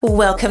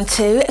Welcome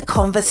to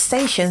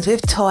Conversations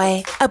with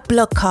Toy, a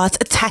blogcast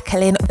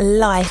tackling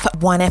life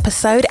one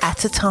episode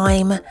at a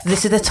time.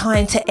 This is the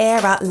time to air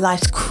out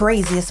life's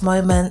craziest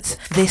moments.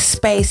 This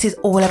space is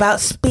all about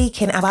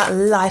speaking about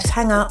life's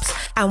hang-ups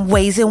and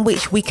ways in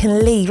which we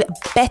can leave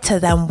better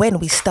than when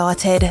we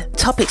started.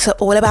 Topics are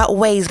all about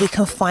ways we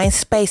can find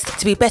space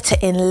to be better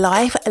in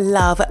life,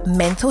 love,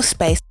 mental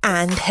space,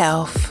 and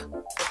health.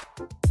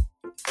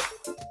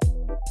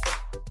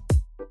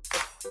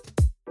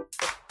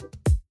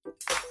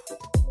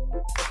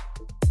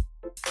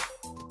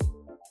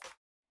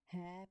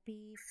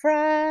 Happy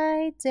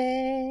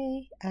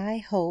Friday.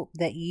 I hope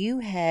that you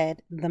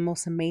had the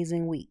most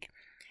amazing week.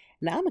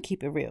 Now, I'm going to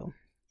keep it real.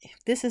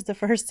 If this is the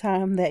first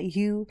time that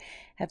you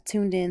have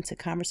tuned in to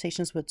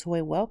Conversations with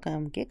Toy,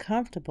 welcome. Get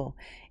comfortable.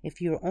 If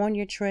you're on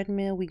your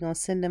treadmill, we're going to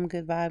send them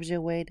good vibes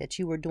your way that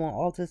you are doing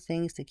all the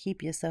things to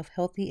keep yourself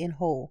healthy and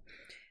whole.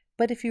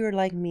 But if you're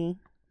like me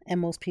and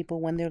most people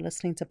when they're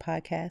listening to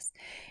podcasts,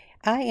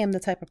 I am the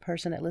type of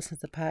person that listens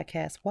to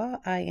podcasts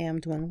while I am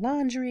doing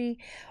laundry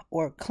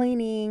or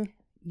cleaning,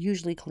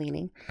 usually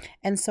cleaning.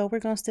 And so we're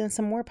going to send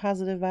some more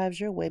positive vibes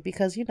your way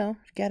because, you got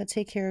to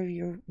take care of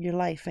your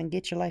life and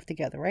get your life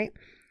together, right?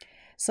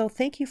 So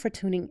thank you for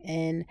tuning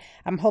in.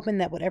 I'm hoping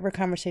that whatever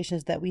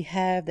conversations that we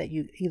have, that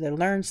you either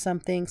learn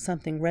something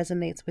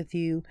resonates with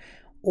you,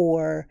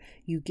 or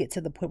you get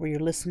to the point where you're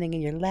listening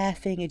and you're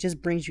laughing. It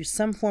just brings you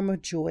some form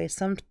of joy,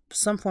 some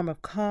form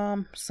of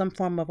calm, some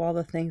form of all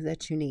the things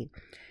that you need.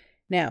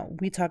 Now,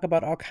 we talk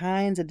about all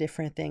kinds of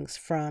different things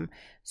from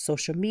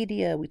social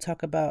media. We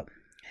talk about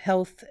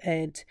health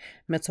and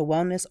mental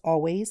wellness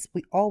always.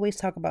 We always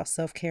talk about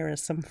self-care in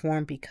some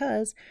form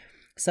because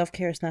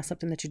self-care is not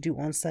something that you do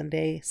on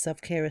Sunday.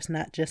 Self-care is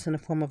not just in the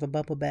form of a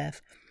bubble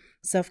bath.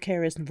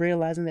 Self-care is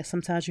realizing that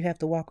sometimes you have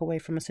to walk away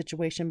from a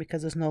situation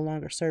because it's no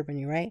longer serving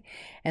you, right?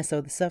 And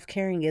so the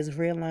self-caring is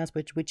realize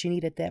what you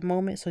need at that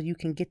moment so you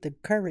can get the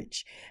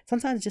courage.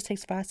 Sometimes it just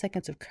takes 5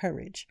 seconds of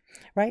courage,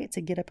 right?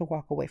 To get up and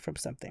walk away from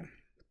something.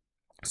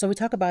 So we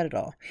talk about it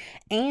all.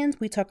 And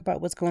we talk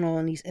about what's going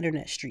on these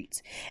internet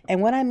streets.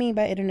 And what I mean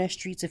by internet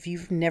streets, if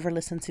you've never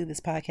listened to this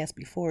podcast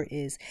before,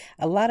 is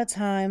a lot of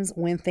times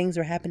when things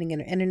are happening in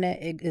the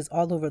internet, it is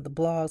all over the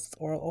blogs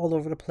or all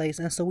over the place.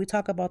 And so we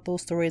talk about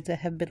those stories that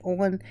have been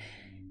on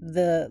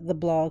the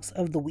blogs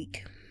of the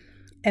week.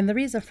 And the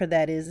reason for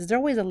that is there's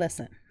always a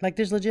lesson. Like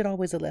there's legit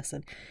always a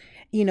lesson.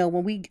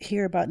 When we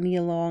hear about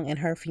Nia Long and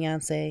her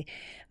fiance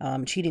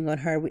cheating on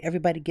her,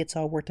 everybody gets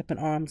all worked up in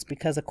arms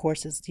because, of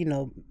course, it's,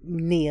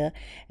 Nia.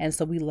 And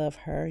so we love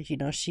her.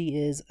 She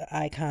is an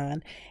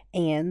icon.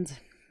 And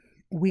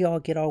we all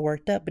get all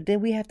worked up. But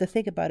then we have to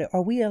think about it.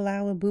 Are we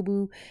allowing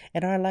Boo-Boo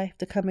in our life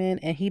to come in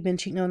and he been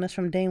cheating on us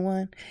from day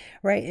one?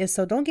 Right? And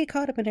so don't get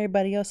caught up in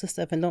everybody else's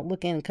stuff and don't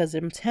look in, because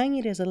I'm telling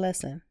you, there's a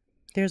lesson.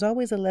 There's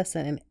always a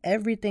lesson in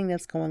everything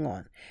that's going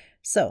on.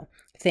 So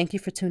thank you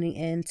for tuning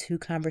in to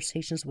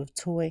Conversations with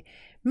Toy.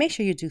 Make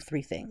sure you do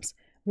 3 things.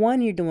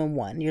 1, you're doing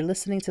 1. You're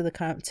listening to the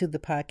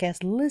podcast.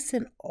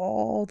 Listen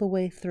all the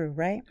way through,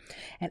 right?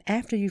 And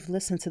after you've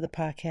listened to the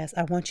podcast,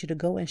 I want you to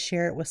go and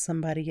share it with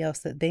somebody else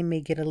that they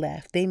may get a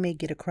laugh. They may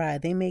get a cry.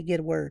 They may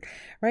get a word,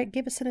 right?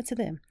 Send it to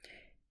them.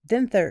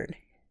 Then 3rd,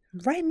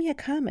 write me a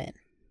comment.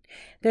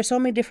 There's so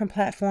many different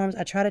platforms.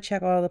 I try to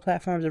check all the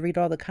platforms and read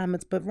all the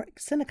comments, but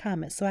send a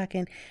comment so I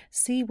can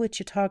see what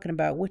you're talking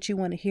about, what you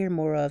want to hear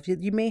more of.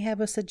 You may have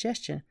a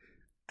suggestion.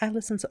 I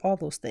listen to all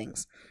those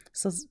things.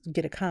 So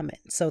get a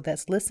comment. So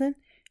that's listen,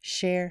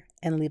 share,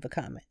 and leave a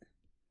comment.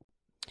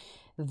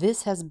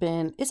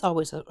 It's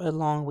always a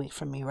long week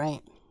for me,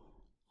 right?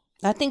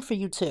 I think for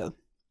you too.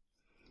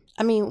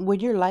 I mean,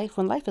 when life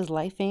is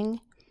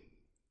lifing,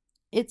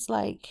 it's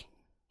like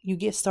you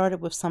get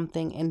started with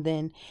something and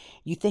then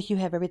you think you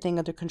have everything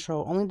under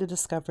control, only to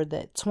discover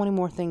that 20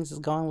 more things has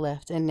gone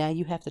left. And now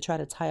you have to try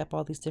to tie up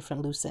all these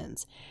different loose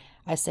ends.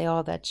 I say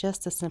all that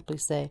just to simply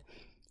say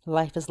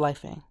life is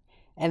lifing.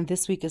 And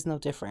this week is no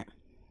different.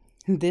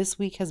 This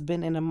week has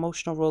been an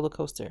emotional roller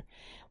coaster.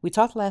 We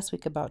talked last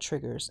week about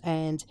triggers,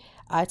 and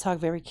I talked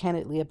very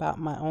candidly about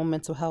my own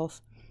mental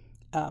health.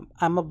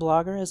 I'm a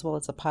blogger as well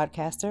as a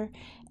podcaster,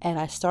 and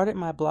I started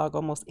my blog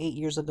almost 8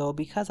 years ago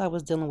because I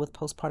was dealing with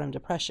postpartum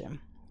depression.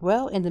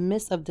 Well, in the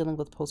midst of dealing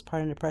with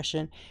postpartum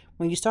depression,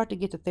 when you start to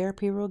get to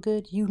therapy real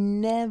good, you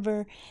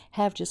never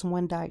have just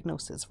one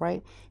diagnosis,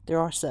 right? There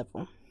are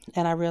several.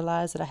 And I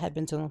realized that I had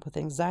been dealing with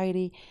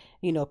anxiety,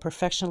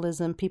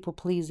 perfectionism, people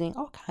pleasing,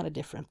 all kind of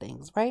different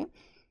things, right?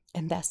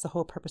 And that's the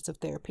whole purpose of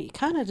therapy.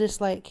 Kind of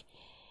just like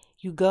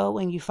you go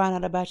and you find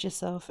out about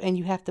yourself and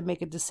you have to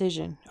make a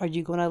decision. Are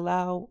you going to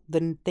allow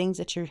the things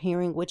that you're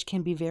hearing, which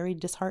can be very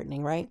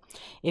disheartening, right?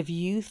 If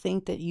you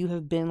think that you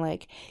have been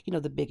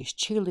the biggest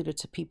cheerleader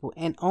to people,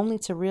 and only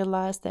to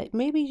realize that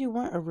maybe you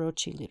weren't a real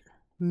cheerleader.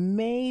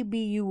 Maybe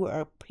you were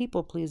a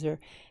people pleaser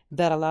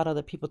that allowed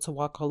other people to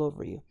walk all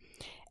over you.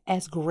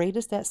 As great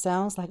as that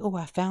sounds, like, oh,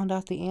 I found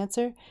out the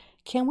answer.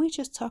 Can we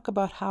just talk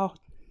about how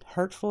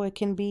hurtful it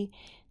can be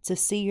to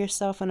see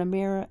yourself in a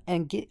mirror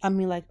and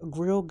like a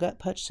real gut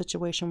punch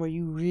situation where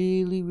you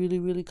really, really,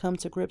 really come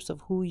to grips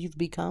of who you've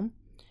become?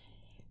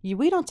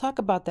 We don't talk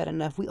about that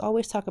enough. We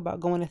always talk about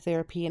going to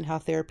therapy and how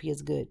therapy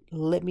is good.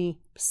 Let me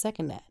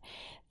second that.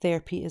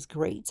 Therapy is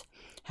great.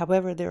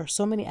 However, there are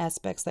so many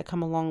aspects that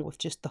come along with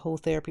just the whole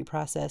therapy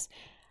process.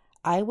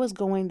 I was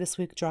going this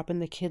week dropping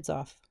the kids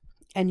off,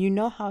 and you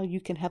know how you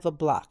can have a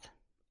block.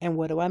 And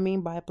what do I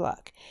mean by a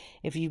block?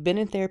 If you've been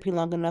in therapy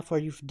long enough, or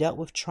you've dealt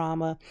with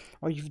trauma,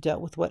 or you've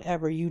dealt with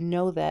whatever, you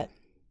know that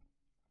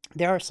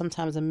there are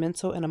sometimes a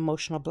mental and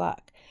emotional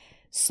block.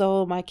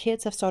 So my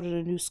kids have started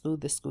a new school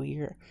this school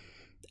year.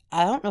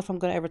 I don't know if I'm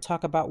going to ever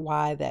talk about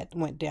why that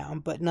went down,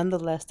 but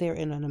nonetheless, they're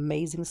in an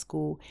amazing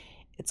school.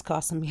 It's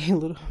costing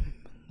me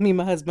me and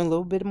my husband, a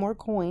little bit more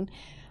coin,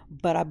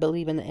 but I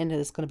believe in the end that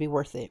it's going to be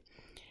worth it.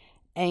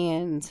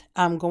 And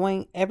I'm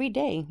going every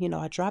day.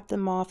 I drop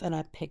them off and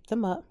I pick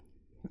them up.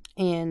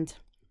 And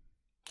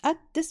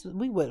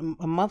we went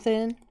a month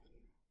in,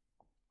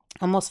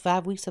 almost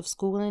 5 weeks of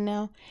schooling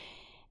now.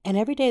 And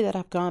every day that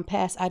I've gone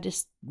past, I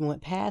just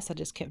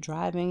kept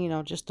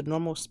driving, just the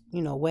normal,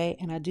 way.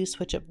 And I do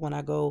switch up when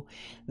I go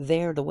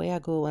there, the way I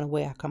go and the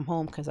way I come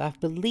home. Because I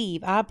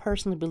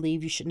personally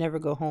believe you should never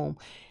go home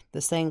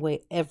the same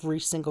way every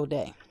single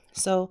day.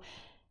 So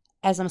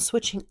as I'm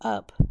switching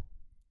up,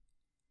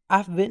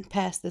 I've been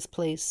past this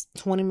place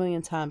 20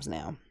 million times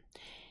now.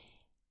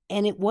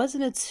 And it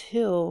wasn't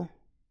until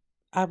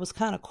I was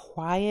kind of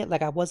quiet,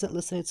 like I wasn't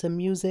listening to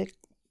music,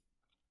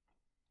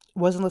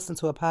 wasn't listening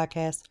to a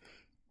podcast,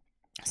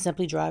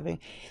 simply driving,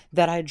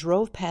 that I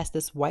drove past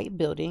this white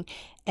building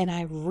and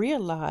I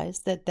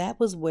realized that that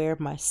was where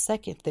my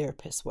second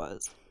therapist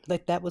was.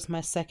 Like that was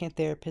my second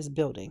therapist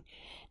building.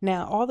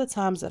 Now, all the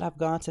times that I've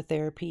gone to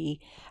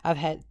therapy, I've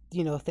had,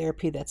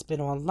 therapy that's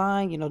been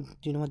online,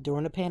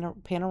 during the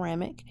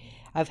panoramic.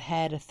 I've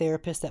had a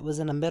therapist that was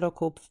in a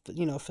medical,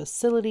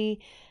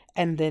 facility.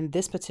 And then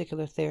this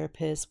particular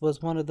therapist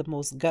was one of the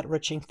most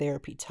gut-wrenching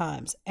therapy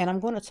times. And I'm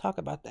going to talk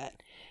about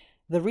that.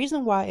 The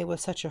reason why it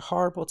was such a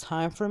horrible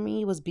time for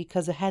me was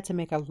because I had to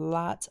make a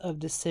lot of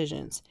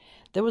decisions.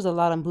 There was a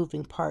lot of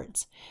moving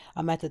parts.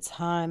 At the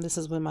time, this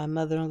is when my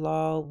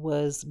mother-in-law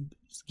was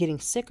getting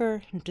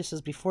sicker. This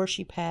is before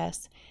she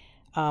passed.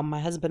 My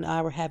husband and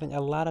I were having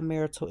a lot of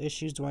marital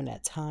issues during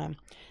that time.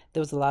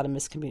 There was a lot of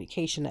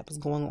miscommunication that was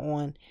going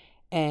on.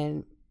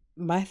 And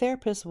my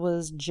therapist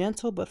was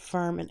gentle but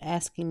firm in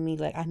asking me,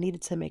 like, I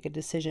needed to make a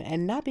decision.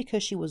 And not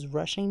because she was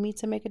rushing me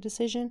to make a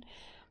decision,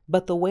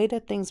 but the way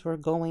that things were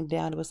going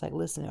down, it was like,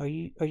 listen, are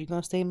you going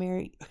to stay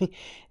married?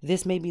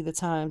 This may be the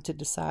time to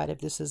decide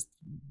if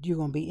you're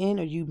going to be in,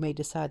 or you may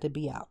decide to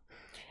be out.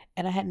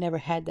 And I had never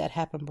had that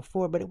happen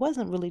before, but it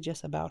wasn't really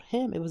just about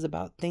him. It was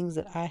about things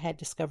that I had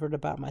discovered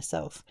about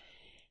myself.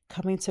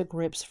 Coming to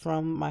grips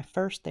from my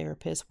first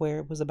therapist, where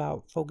it was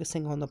about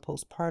focusing on the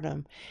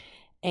postpartum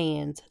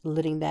and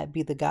letting that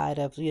be the guide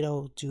of,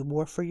 do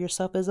more for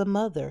yourself as a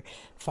mother,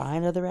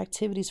 find other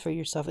activities for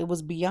yourself. It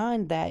was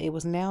beyond that. It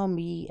was now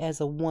me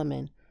as a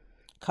woman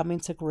coming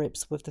to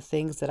grips with the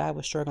things that I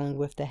was struggling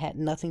with that had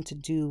nothing to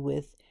do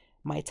with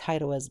my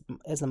title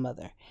as a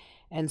mother.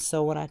 And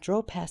so when I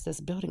drove past this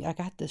building, I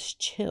got this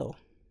chill,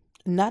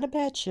 not a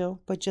bad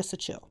chill, but just a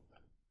chill.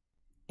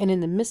 And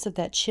in the midst of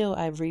that chill,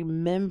 I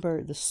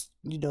remembered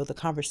the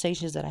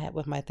conversations that I had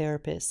with my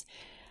therapist.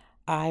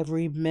 I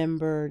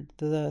remembered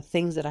the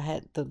things that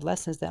the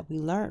lessons that we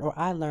learned, or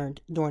I learned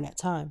during that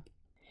time.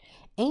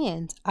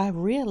 And I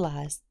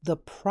realized the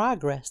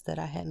progress that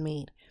I had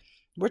made.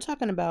 We're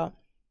talking about,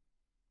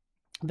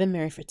 I've been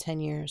married for 10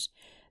 years.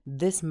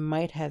 This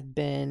might have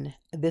been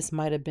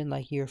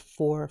like year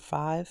 4 or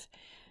 5.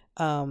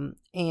 And,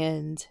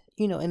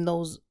 in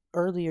those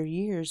earlier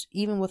years,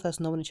 even with us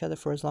knowing each other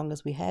for as long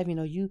as we have,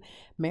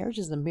 marriage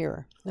is a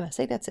mirror. And I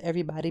say that to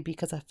everybody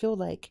because I feel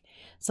like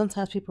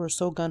sometimes people are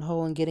so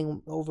gung-ho and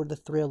getting over the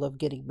thrill of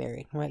getting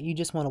married, right? You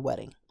just want a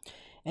wedding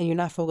and you're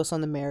not focused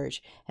on the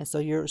marriage. And so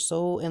you're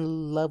so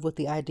in love with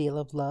the ideal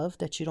of love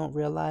that you don't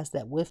realize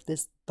that with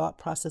this thought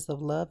process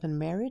of love and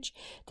marriage,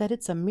 that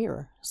it's a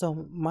mirror.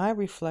 So my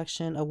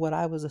reflection of what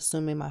I was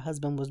assuming my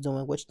husband was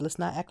doing, which let's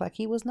not act like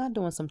he was not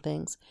doing some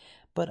things,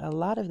 but a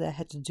lot of that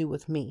had to do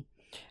with me.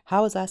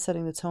 How was I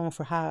setting the tone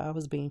for how I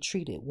was being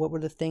treated? What were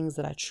the things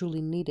that I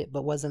truly needed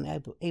but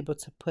wasn't able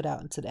to put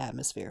out into the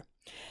atmosphere?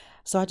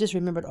 So I just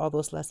remembered all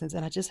those lessons,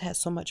 and I just had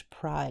so much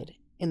pride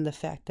in the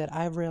fact that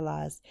I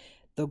realized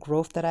the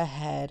growth that I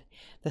had,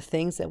 the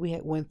things that we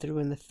had went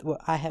through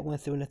I had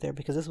went through in the therapy,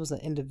 because this was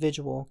an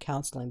individual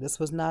counseling. This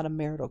was not a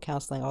marital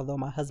counseling, although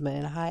my husband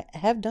and I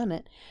have done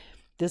it.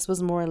 This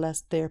was more or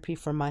less therapy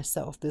for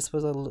myself. This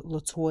was a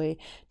LaToya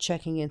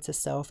checking into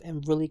self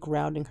and really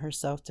grounding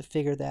herself to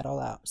figure that all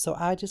out. So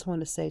I just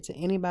want to say to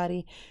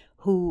anybody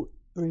who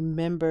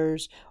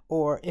remembers,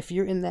 or if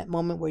you're in that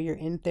moment where you're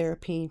in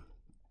therapy,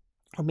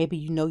 or maybe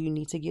you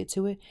need to get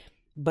to it,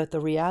 but the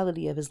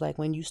reality of it is, like,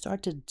 when you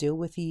start to deal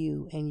with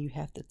you and you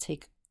have to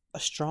take a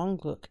strong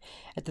look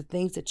at the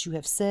things that you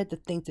have said, the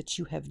things that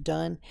you have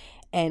done,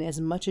 and as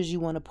much as you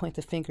want to point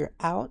the finger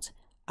out,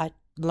 I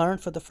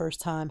learned for the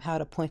first time how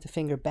to point the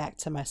finger back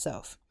to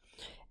myself.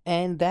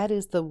 And that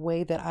is the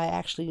way that I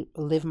actually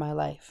live my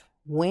life.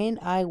 When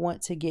I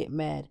want to get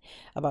mad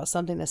about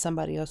something that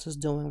somebody else is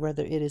doing,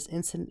 whether it is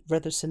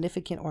whether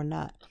significant or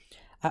not,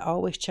 I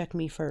always check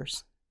me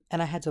first.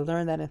 And I had to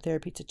learn that in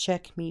therapy, to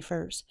check me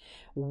first.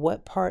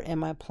 What part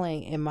am I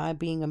playing? Am I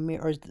being a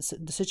mirror, or is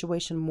the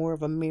situation more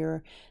of a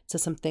mirror to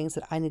some things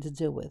that I need to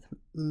deal with?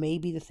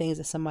 Maybe the things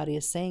that somebody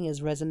is saying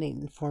is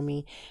resonating for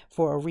me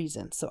for a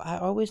reason. So I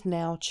always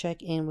now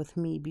check in with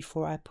me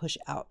before I push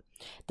out.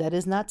 That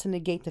is not to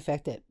negate the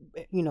fact that,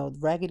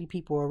 raggedy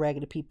people are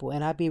raggedy people,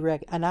 and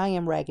I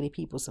am raggedy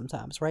people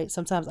sometimes, right?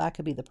 Sometimes I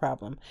could be the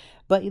problem,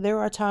 but there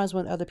are times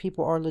when other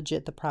people are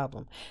legit the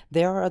problem.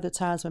 There are other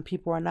times when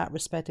people are not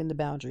respecting the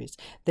boundaries.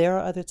 There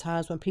are other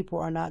times when people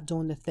are not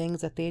doing the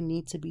things that they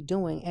need to be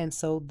doing, and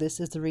so this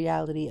is the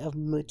reality of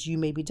which you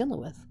may be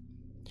dealing with.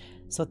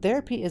 So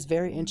therapy is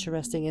very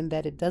interesting in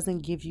that it doesn't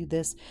give you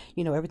this,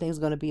 everything's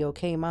going to be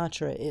okay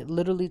mantra. It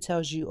literally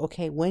tells you,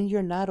 okay, when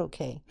you're not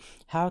okay,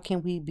 how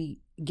can we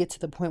get to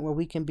the point where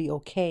we can be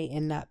okay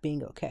and not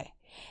being okay?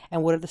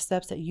 And what are the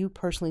steps that you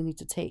personally need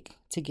to take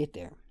to get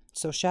there?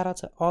 So shout out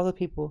to all the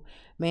people,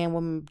 man,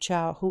 woman,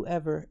 child,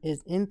 whoever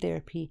is in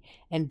therapy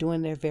and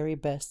doing their very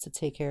best to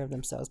take care of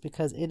themselves,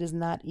 because it is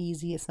not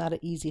easy. It's not an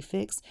easy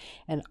fix.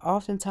 And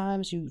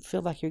oftentimes you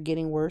feel like you're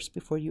getting worse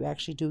before you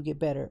actually do get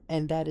better.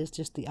 And that is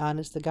just the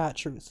honest to God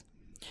truth.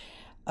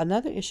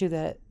 Another issue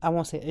that I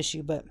won't say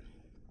issue, but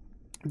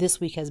this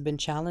week has been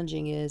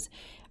challenging is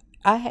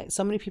I had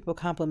so many people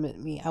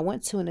compliment me. I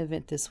went to an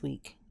event this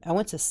week. I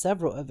went to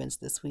several events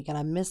this week and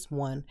I missed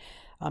one.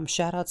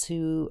 Shout out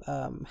to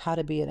How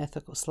to Be an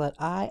Ethical Slut.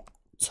 I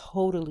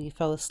totally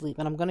fell asleep,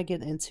 and I'm going to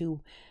get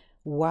into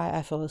why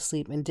I fell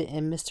asleep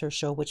and missed her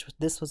show, which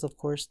this was, of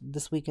course,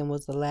 this weekend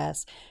was the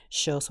last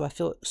show. So I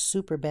feel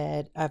super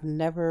bad. I've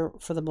never,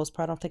 for the most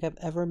part, I don't think I've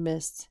ever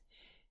missed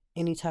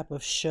any type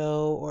of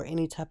show or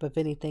any type of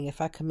anything.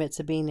 If I commit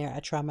to being there,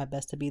 I try my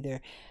best to be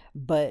there.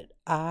 But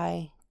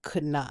I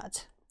could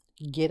not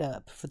get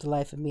up for the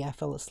life of me. I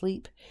fell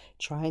asleep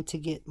trying to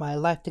get my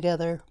life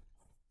together.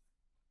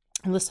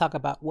 And let's talk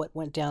about what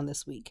went down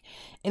this week.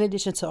 In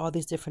addition to all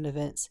these different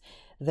events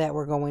that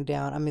were going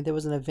down, I mean, there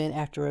was an event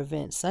after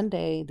event.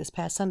 This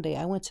past Sunday,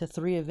 I went to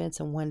 3 events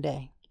in one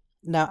day.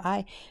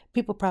 Now,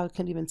 people probably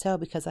couldn't even tell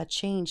because I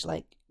changed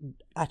like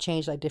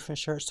different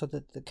shirts so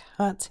that the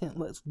content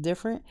looks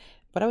different.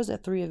 But I was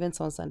at 3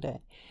 events on Sunday.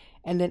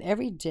 And then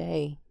every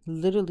day,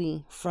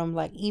 literally from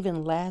like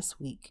even last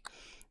week,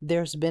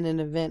 there's been an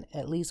event,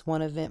 at least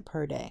one event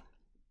per day.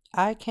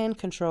 I can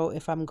control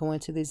if I'm going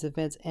to these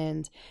events,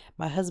 and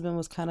my husband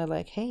was kind of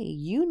like, hey,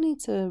 you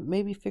need to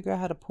maybe figure out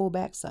how to pull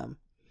back some.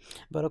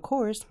 But of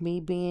course, me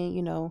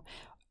being,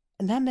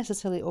 not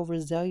necessarily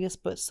overzealous,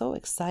 but so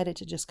excited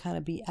to just kind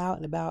of be out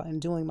and about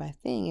and doing my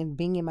thing and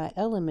being in my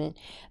element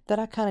that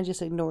I kind of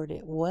just ignored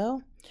it.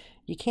 Well,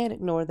 you can't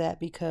ignore that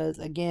because,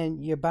 again,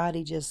 your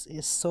body just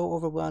is so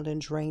overwhelmed and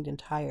drained and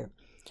tired.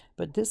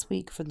 But this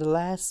week, for the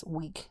last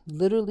week,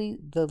 literally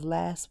the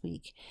last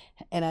week,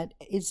 and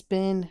it's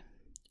been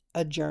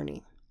a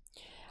journey.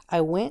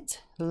 I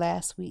went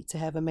last week to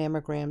have a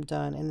mammogram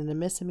done, and in the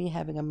midst of me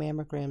having a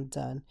mammogram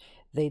done,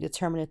 they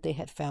determined that they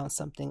had found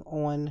something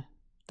on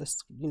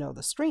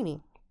the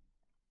screening.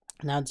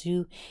 Now, I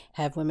do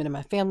have women in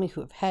my family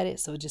who have had it,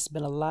 so it's just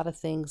been a lot of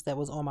things that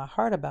was on my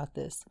heart about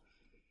this.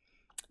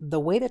 The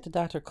way that the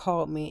doctor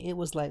called me, it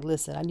was like,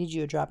 listen, I need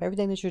you to drop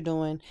everything that you're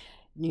doing.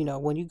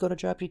 When you go to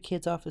drop your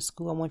kids off at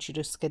school, I want you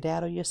to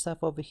skedaddle yourself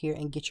over here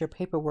and get your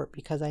paperwork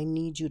because I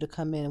need you to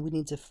come in and we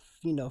need to,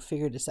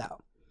 figure this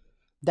out.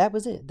 That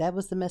was it. That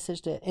was the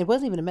message. It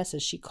wasn't even a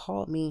message. She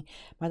called me.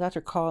 My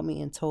doctor called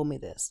me and told me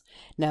this.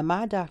 Now,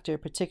 my doctor,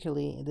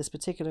 particularly this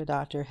particular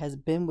doctor, has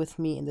been with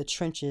me in the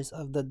trenches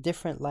of the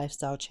different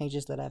lifestyle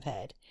changes that I've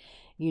had.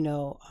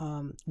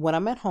 When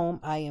I'm at home,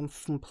 I am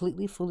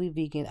completely, fully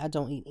vegan. I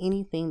don't eat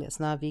anything that's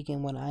not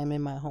vegan when I'm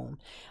in my home.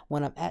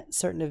 When I'm at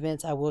certain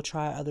events, I will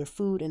try other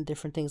food and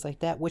different things like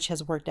that, which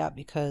has worked out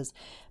because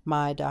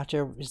my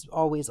doctor is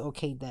always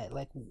okay that,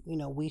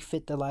 we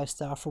fit the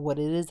lifestyle for what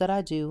it is that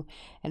I do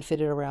and fit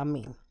it around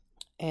me.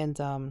 And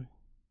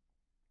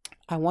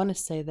I want to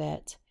say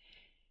that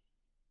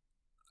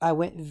I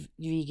went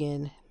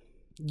vegan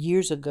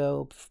years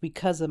ago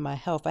because of my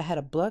health. I had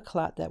a blood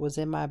clot that was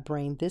in my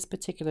brain. This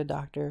particular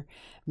doctor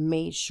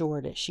made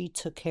sure that she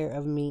took care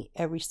of me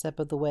every step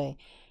of the way.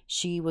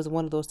 She was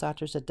one of those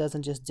doctors that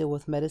doesn't just deal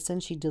with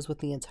medicine. She deals with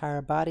the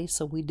entire body.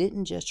 So we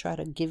didn't just try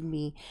to give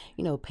me,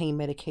 pain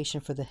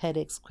medication for the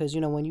headaches. Because,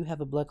 when you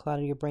have a blood clot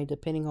in your brain,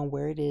 depending on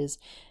where it is,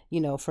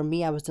 for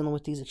me, I was dealing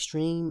with these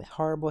extreme,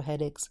 horrible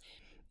headaches.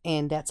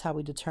 And that's how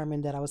we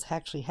determined that I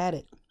actually had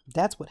it.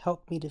 That's what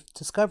helped me to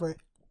discover it.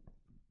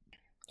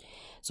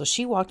 So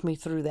she walked me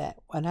through that.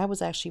 And I was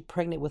actually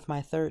pregnant with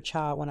my 3rd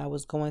child when I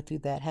was going through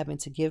that, having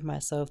to give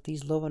myself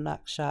these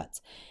Lovenox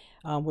shots,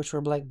 which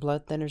were like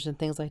blood thinners and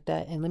things like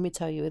that. And let me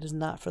tell you, it is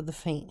not for the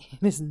faint.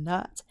 It is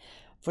not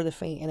for the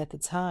faint. And at the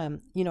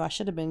time, I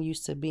should have been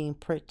used to being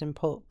pricked and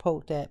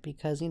poked at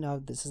because,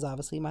 this is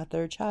obviously my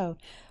 3rd child.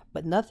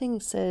 But nothing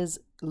says,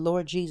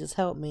 Lord Jesus,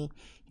 help me,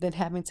 than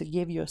having to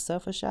give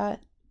yourself a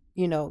shot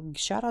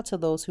shout out to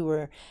those who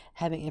are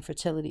having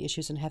infertility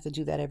issues and have to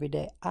do that every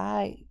day.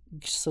 I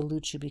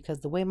salute you, because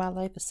the way my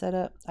life is set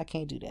up, I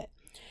can't do that.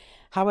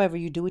 However,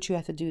 you do what you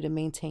have to do to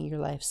maintain your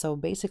life. So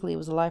basically, it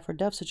was a life or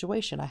death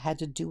situation. I had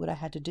to do what I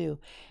had to do.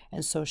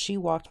 And so she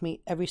walked me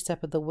every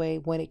step of the way.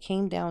 When it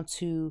came down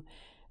to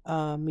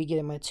me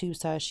getting my tube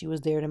size, she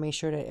was there to make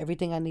sure that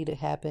everything I needed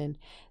happened.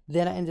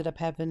 Then I ended up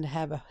having to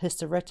have a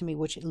hysterectomy,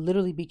 which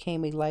literally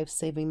became a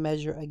life-saving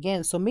measure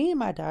again. So me and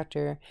my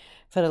doctor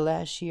for the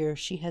last year,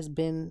 she has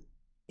been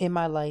in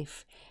my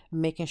life,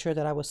 making sure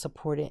that I was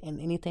supported in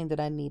anything that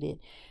I needed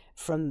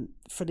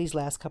for these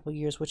last couple of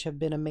years, which have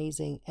been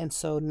amazing. And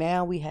so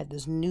now we had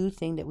this new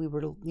thing that we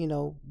were,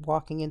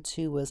 walking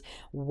into, was,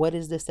 what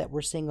is this that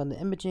we're seeing on the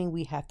imaging?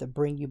 We have to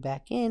bring you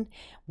back in.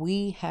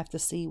 We have to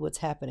see what's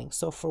happening.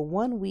 So for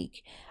 1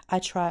 week, I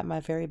tried my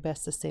very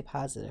best to stay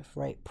positive,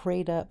 right?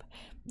 Prayed up,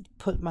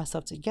 put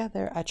myself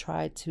together. I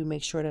tried to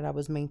make sure that I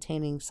was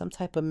maintaining some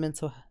type of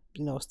mental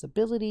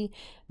stability,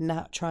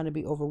 not trying to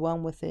be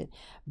overwhelmed with it.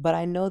 But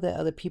I know that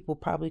other people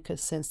probably could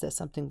sense that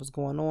something was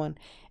going on,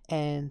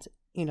 and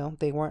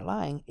they weren't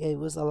lying. It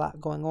was a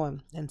lot going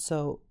on. And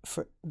so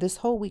for this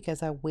whole week,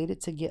 as I waited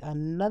to get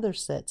another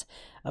set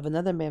of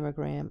another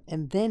mammogram,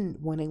 and then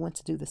when they went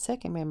to do the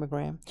second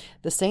mammogram,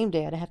 the same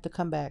day, I didn't have to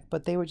come back,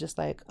 but they were just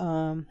like,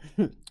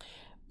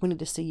 we need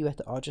to see you at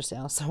the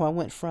ultrasound. So I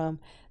went from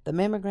the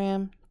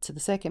mammogram to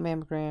the second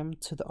mammogram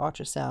to the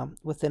ultrasound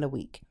within a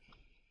week.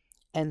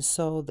 And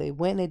so they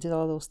went and they did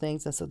all those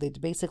things. And so they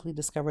basically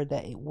discovered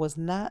that it was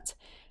not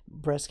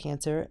breast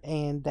cancer,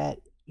 and that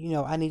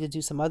I need to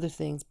do some other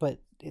things, but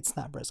it's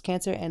not breast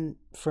cancer. And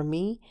for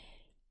me,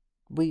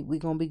 we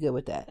gonna be good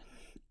with that.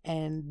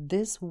 And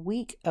this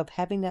week of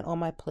having that on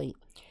my plate,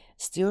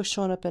 still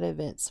showing up at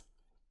events,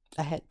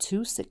 I had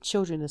 2 sick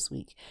children this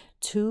week.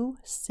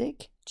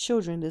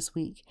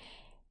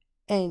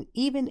 And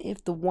even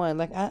if the one,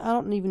 I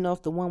don't even know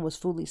if the one was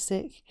fully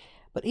sick,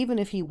 but even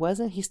if he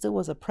wasn't, he still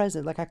was a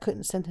present. I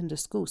couldn't send him to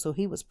school, so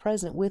he was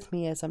present with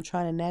me as I'm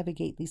trying to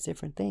navigate these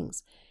different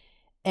things.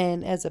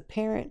 And as a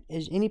parent,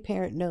 as any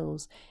parent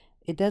knows,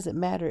 it doesn't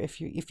matter if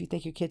you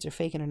think your kids are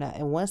faking or not.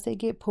 And once they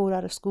get pulled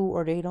out of school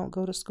or they don't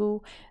go to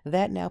school,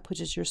 that now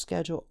pushes your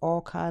schedule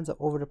all kinds of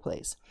over the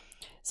place.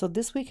 So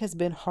this week has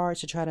been hard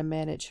to try to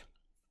manage.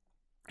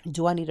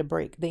 Do I need a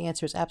break? The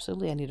answer is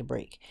absolutely, I need a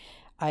break.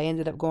 I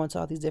ended up going to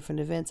all these different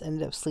events,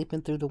 ended up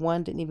sleeping through the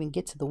one, didn't even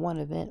get to the one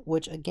event,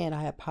 which again,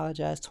 I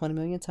apologize 20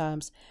 million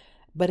times.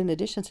 But in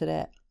addition to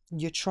that,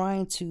 you're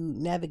trying to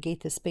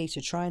navigate the space.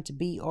 You're trying to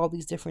be all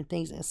these different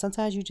things. And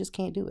sometimes you just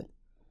can't do it.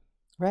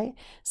 Right?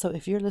 So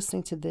if you're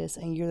listening to this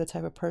and you're the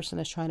type of person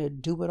that's trying to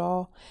do it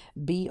all,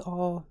 be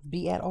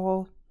at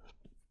all,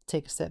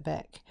 take a step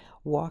back,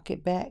 walk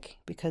it back,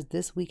 because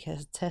this week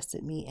has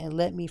tested me and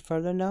let me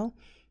further know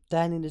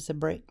that I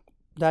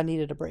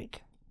needed a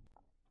break.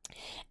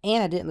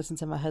 And I didn't listen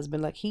to my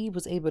husband. He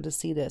was able to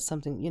see that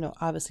something,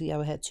 obviously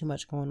I had too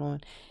much going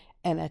on.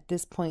 And at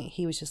this point,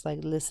 he was just like,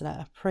 listen,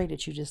 I pray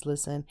that you just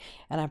listen.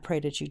 And I pray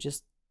that you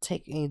just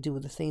take and do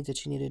the things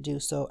that you need to do.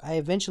 So I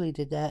eventually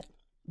did that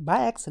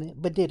by accident,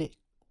 but did it.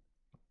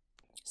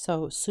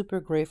 So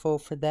super grateful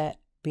for that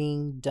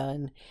being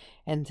done,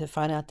 and to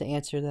find out the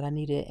answer that I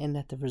needed, and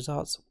that the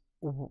results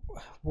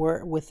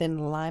were within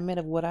alignment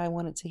of what I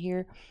wanted to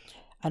hear.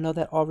 I know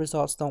that all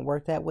results don't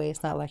work that way.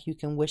 It's not like you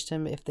can wish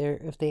them. If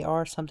they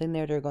are something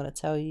there, they're going to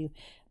tell you.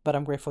 But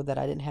I'm grateful that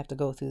I didn't have to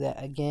go through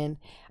that again.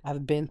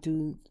 I've been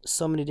through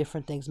so many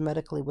different things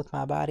medically with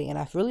my body, and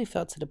I've really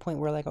felt to the point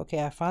where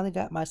okay, I finally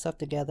got myself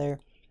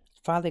together,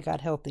 finally got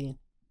healthy,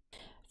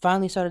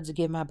 finally started to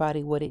give my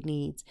body what it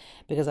needs,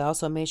 because I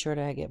also made sure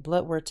that I get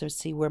blood work to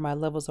see where my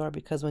levels are,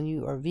 because when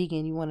you are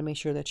vegan, you want to make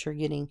sure that you're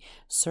getting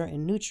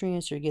certain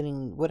nutrients, you're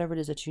getting whatever it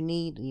is that you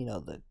need,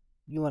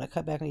 you want to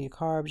cut back on your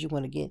carbs, you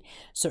want to get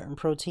certain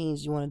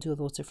proteins, you want to do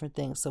those different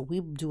things. So we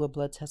do a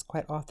blood test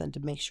quite often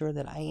to make sure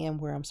that I am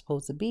where I'm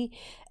supposed to be.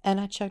 And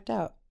I checked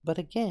out. But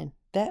again,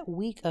 that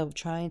week of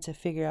trying to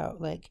figure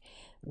out,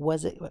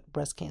 was it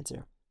breast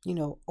cancer?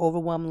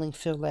 Overwhelmingly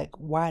feel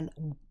why,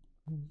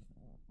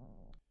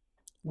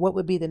 what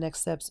would be the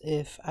next steps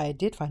if I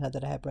did find out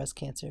that I had breast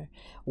cancer?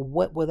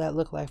 What would that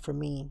look like for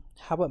me?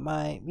 How would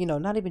my,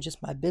 not even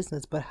just my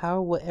business, but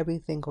how would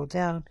everything go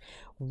down?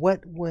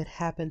 What would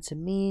happen to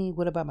me?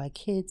 What about my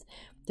kids?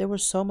 There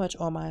was so much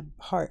on my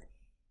heart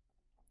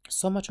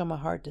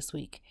this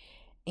week.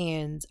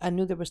 And I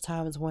knew there was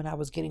times when I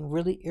was getting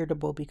really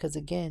irritable, because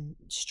again,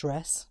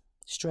 stress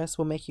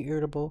will make you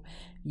irritable.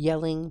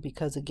 Yelling,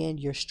 because again,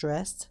 you're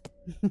stressed.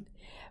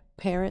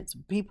 Parents,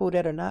 people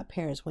that are not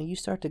parents, when you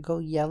start to go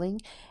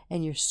yelling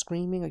and you're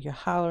screaming or you're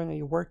hollering or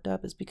you're worked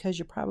up, it's because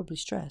you're probably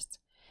stressed.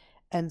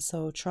 And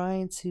so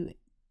trying to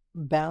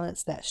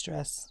balance that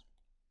stress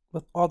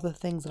with all the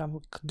things that I'm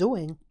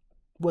doing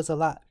was a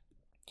lot.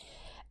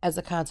 as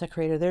a content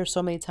creator, there are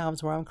so many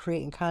times where I'm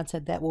creating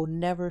content that will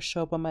never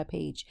show up on my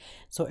page.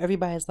 So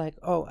everybody's like,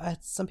 oh,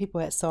 some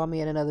people had saw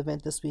me at another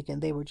event this week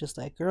and they were just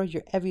like, girl,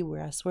 you're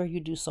everywhere. I swear you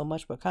do so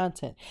much for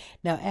content.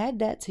 Now add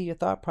that to your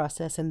thought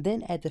process, and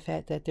then add the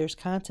fact that there's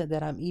content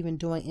that I'm even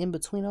doing in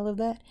between all of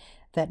that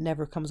that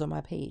never comes on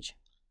my page,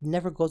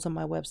 never goes on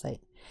my website.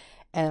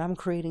 And I'm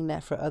creating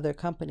that for other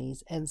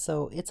companies. And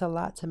so it's a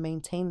lot to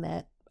maintain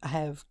that. I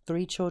have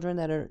 3 children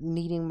that are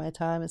needing my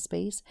time and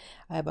space.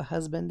 I have a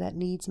husband that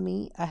needs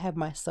me. I have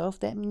myself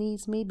that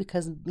needs me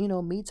because,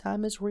 me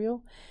time is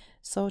real.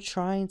 So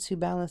trying to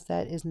balance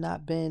that has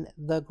not been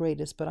the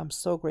greatest, but I'm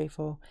so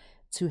grateful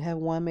to have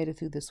 1, made it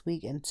through this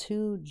week, and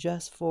 2,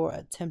 just for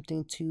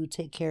attempting to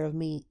take care of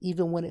me,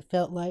 even when it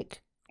felt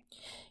like,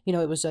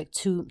 it was like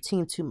too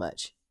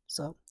much.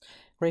 So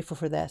grateful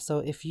for that. So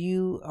if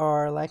you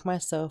are like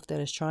myself that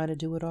is trying to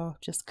do it all,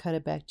 just cut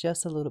it back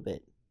just a little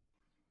bit.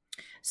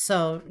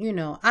 So,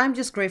 I'm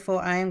just grateful.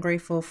 I am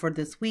grateful for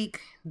this week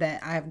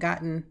that I've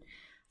gotten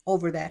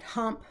over that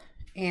hump.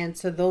 And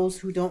to those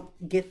who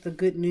don't get the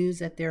good news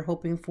that they're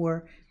hoping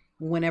for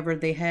whenever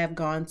they have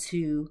gone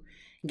to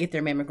get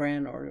their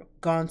mammogram or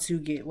gone to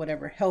get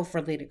whatever health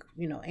related,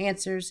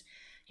 answers,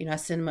 I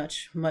send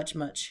much, much,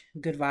 much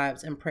good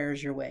vibes and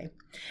prayers your way.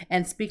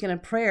 And speaking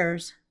of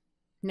prayers,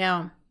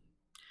 now,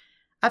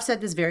 I've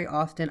said this very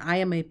often. I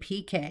am a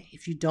PK.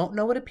 If you don't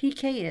know what a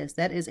PK is,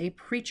 that is a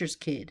preacher's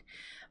kid.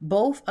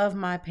 Both of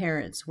my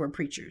parents were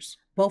preachers,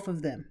 both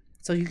of them.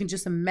 So you can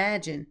just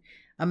imagine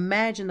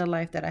the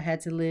life that I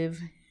had to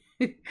live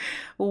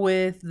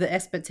with the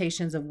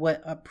expectations of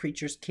what a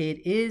preacher's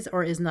kid is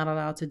or is not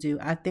allowed to do.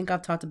 I think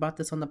I've talked about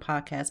this on the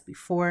podcast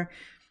before.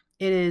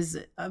 It is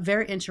a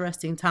very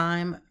interesting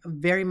time,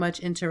 very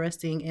much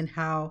interesting in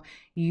how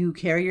you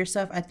carry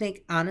yourself. I think,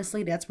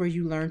 honestly, that's where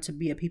you learn to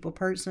be a people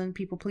person,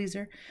 people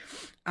pleaser.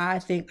 I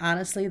think,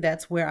 honestly,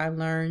 that's where I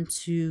learned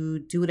to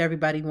do what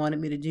everybody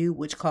wanted me to do,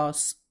 which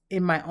caused,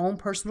 in my own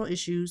personal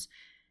issues,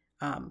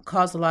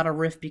 caused a lot of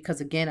rift because,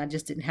 again, I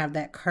just didn't have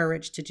that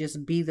courage to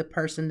just be the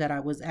person that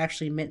I was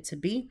actually meant to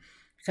be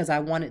because I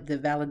wanted the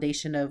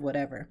validation of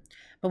whatever.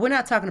 But we're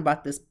not talking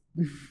about this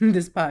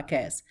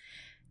podcast.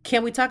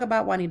 Can we talk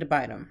about Juanita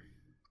Bynum?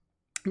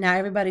 Now,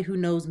 everybody who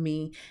knows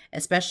me,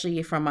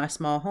 especially from my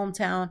small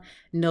hometown,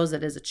 knows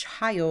that as a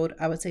child,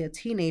 I would say a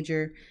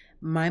teenager,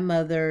 my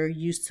mother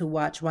used to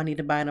watch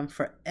Juanita Bynum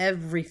for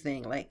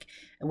everything. Like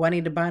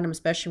Juanita Bynum,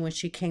 especially when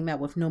she came out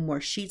with No More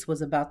Sheets,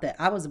 was about that.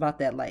 I was about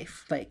that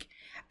life. Like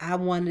I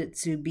wanted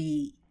to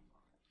be,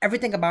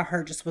 everything about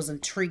her just was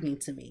intriguing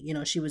to me.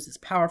 She was this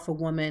powerful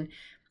woman.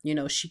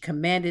 She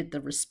commanded the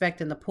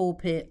respect in the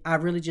pulpit. I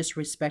really just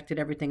respected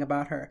everything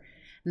about her.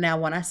 Now,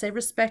 when I say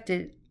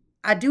respected,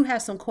 I do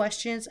have some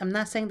questions. I'm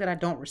not saying that I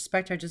don't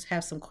respect her, just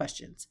have some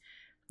questions.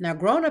 Now,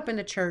 growing up in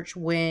the church,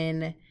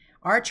 when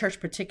our church,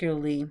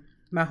 particularly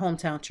my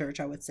hometown church,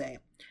 I would say,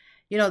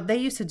 they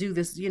used to do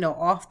this,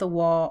 off the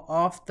wall,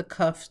 off the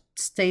cuff,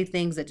 say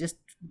things that just,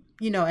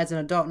 as an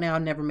adult now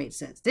never made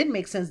sense. Didn't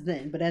make sense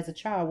then, but as a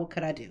child, what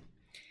could I do?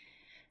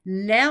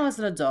 Now, as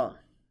an adult,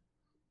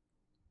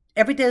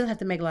 everything doesn't have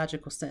to make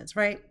logical sense,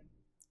 right?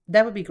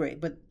 That would be great,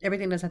 but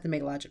everything doesn't have to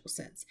make logical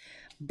sense.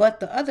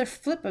 But the other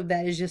flip of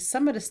that is just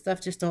some of the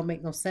stuff just don't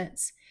make no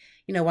sense.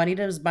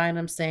 Juanita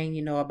Bynum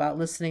saying, about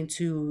listening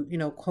to,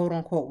 quote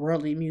unquote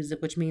worldly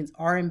music, which means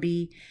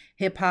R&B,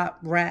 hip hop,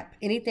 rap,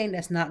 anything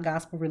that's not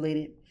gospel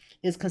related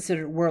is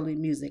considered worldly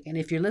music. And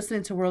if you're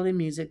listening to worldly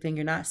music, then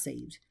you're not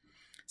saved.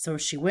 So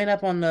she went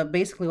up on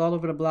basically all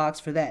over the blogs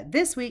for that.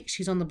 This week,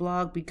 she's on the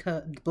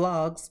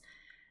blogs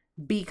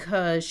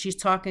because she's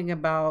talking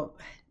about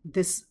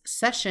this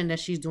session that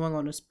she's doing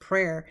on this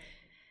prayer.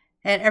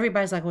 And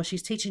everybody's like, well,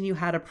 she's teaching you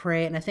how to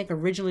pray. And I think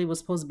originally it was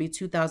supposed to be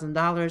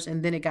 $2,000.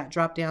 And then it got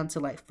dropped down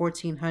to like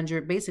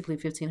 $1,400, basically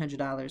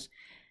 $1,500.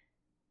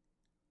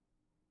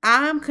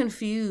 I'm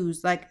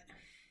confused. Like,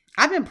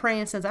 I've been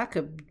praying since I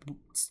could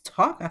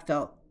talk. I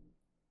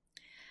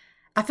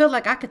felt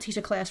like I could teach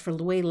a class for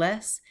way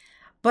less.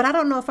 But I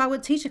don't know if I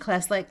would teach a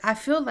class. Like, I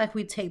feel like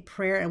we take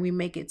prayer and we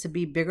make it to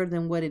be bigger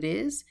than what it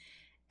is.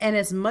 And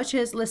as much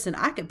as, listen,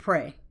 I could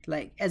pray.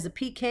 Like as a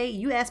PK,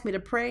 you ask me to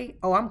pray.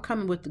 Oh, I'm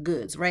coming with the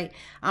goods, right?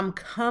 I'm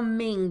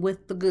coming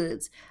with the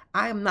goods.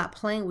 I am not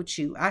playing with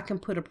you. I can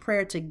put a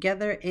prayer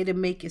together. It'll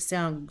make it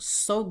sound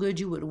so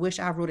good you would wish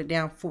I wrote it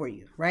down for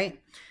you,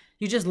 right?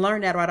 You just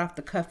learn that right off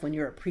the cuff when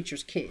you're a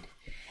preacher's kid.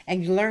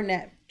 And you learn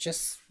that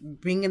just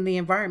being in the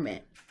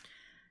environment.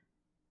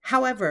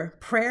 However,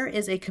 prayer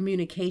is a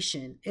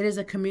communication. It is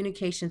a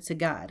communication to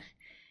God.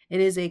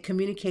 It is a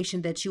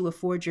communication that you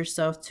afford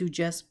yourself to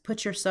just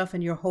put yourself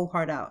and your whole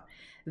heart out.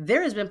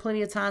 There has been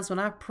plenty of times when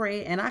I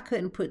pray and I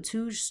couldn't put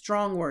 2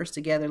 strong words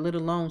together, let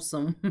alone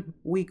some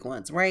weak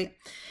ones, right?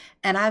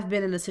 And I've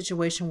been in a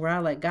situation where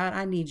I'm like, God,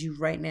 I need you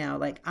right now.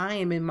 Like I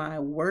am in my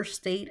worst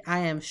state. I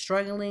am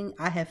struggling.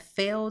 I have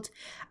failed.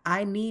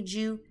 I need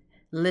you.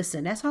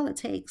 Listen, that's all it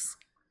takes.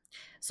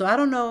 So I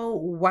don't know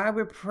why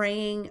we're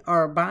praying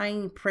or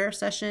buying prayer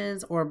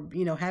sessions or,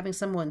 having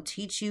someone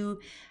teach you.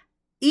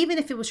 Even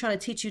if it was trying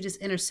to teach you this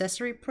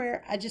intercessory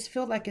prayer, I just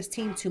feel like it's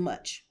too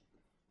much.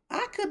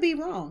 I could be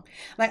wrong.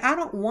 Like, I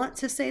don't want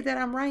to say that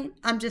I'm right.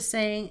 I'm just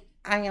saying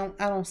I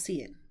don't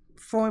see it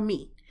for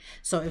me.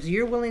 So if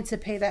you're willing to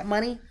pay that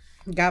money,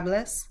 God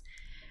bless.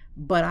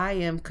 But I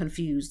am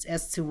confused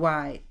as to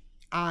why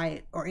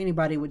I or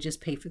anybody would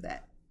just pay for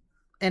that.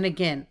 And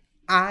again,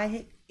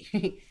 I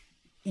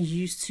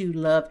used to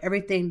love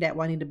everything that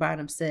Juanita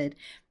Bynum said,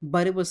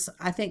 but it was,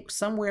 I think,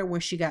 somewhere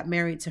when she got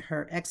married to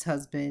her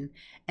ex-husband,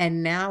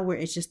 and now where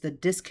it's just the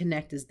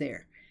disconnect is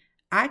there.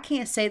 I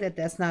can't say that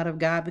that's not of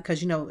God,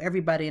 because,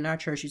 everybody in our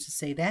church used to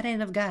say, that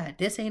ain't of God.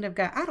 This ain't of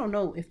God. I don't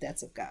know if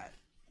that's of God.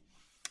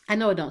 I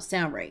know it don't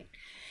sound right.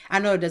 I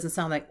know it doesn't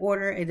sound like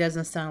order. It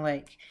doesn't sound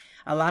like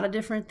a lot of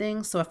different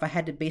things. So if I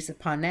had to base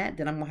upon that,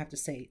 then I'm going to have to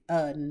say,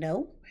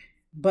 no.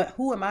 But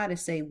who am I to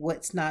say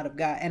what's not of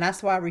God? And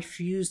that's why I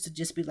refuse to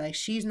just be like,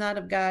 she's not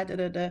of God. Da,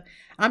 da, da.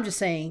 I'm just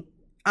saying,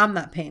 I'm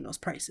not paying those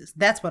prices.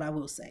 That's what I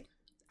will say.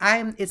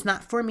 It's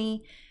not for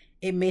me.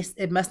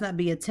 It must not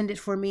be attended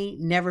for me.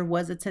 Never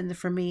was attended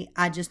for me.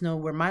 I just know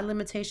where my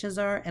limitations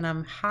are, and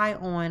I'm high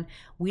on.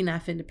 We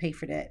not finna pay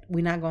for that.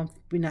 We're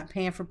not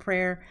paying for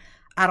prayer.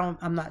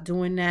 I'm not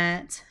doing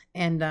that.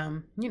 And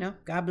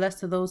God bless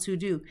to those who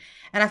do.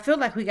 And I feel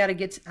like we got to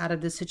get out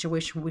of this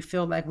situation where we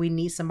feel like we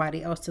need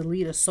somebody else to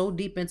lead us so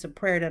deep into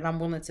prayer that I'm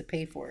willing to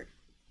pay for it.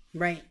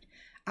 Right?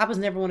 I was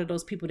never one of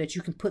those people that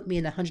you can put me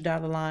in the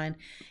 $100 line,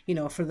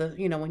 for the,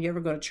 when you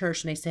ever go to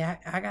church and they say,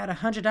 I got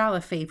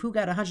 $100 faith. Who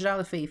got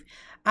 $100 faith?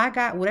 I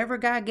got whatever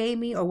God gave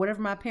me or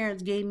whatever my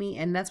parents gave me,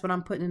 and that's what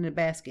I'm putting in the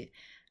basket.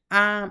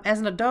 As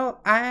an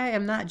adult, I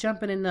am not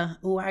jumping in I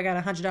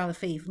got $100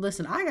 faith.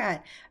 Listen, I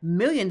got $1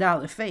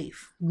 million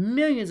faith,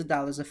 millions of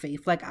dollars of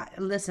faith. Like, I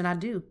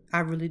do. I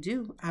really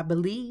do. I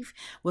believe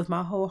with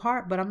my whole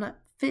heart, but I'm not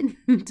fitting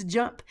to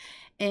jump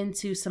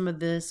into some of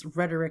this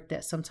rhetoric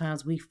that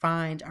sometimes we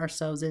find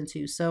ourselves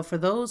into. So for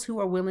those who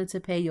are willing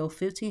to pay your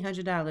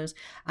 $1,500,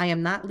 I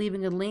am not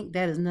leaving a link.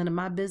 That is none of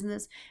my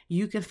business.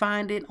 You can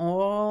find it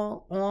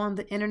all on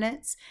the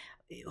internets.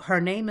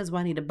 Her name is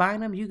Juanita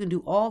Bynum. You can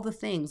do all the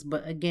things,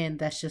 but again,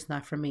 that's just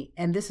not for me.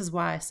 And this is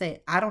why I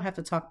say I don't have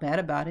to talk bad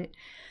about it.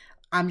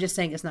 I'm just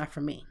saying it's not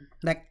for me.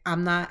 Like,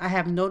 I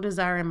have no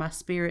desire in my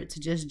spirit to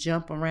just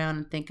jump around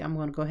and think I'm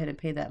going to go ahead and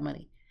pay that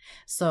money.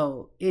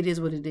 So it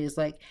is what it is.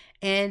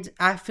 And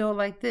I feel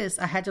like this,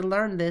 I had to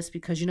learn this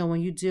because,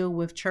 when you deal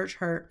with church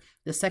hurt,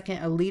 the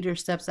second a leader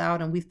steps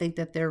out and we think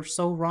that they're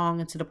so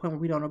wrong and to the point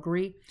where we don't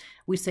agree,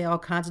 we say all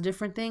kinds of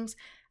different things.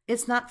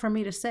 It's not for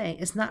me to say.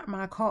 It's not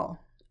my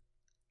call.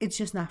 It's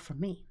just not for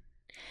me.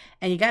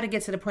 And you got to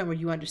get to the point where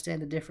you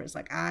understand the difference.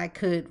 Like, I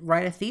could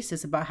write a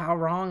thesis about how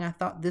wrong I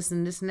thought this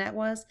and that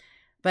was,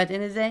 but at the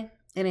end of the day,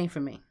 it ain't for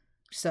me.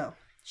 So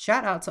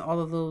shout out to all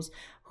of those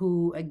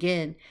who,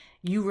 again,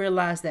 you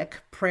realize that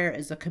prayer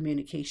is a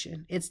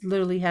communication. It's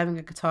literally having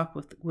a talk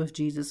with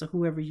Jesus or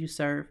whoever you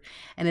serve.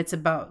 And it's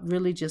about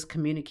really just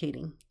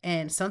communicating.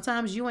 And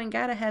sometimes you ain't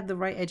got to have the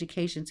right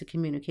education to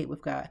communicate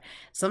with God.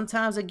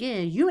 Sometimes,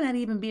 again, you might not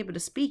even be able to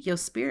speak. Your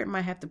spirit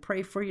might have to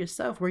pray for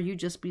yourself, where you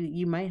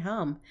might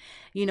hum.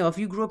 If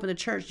you grew up in the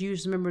church, you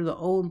just remember the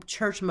old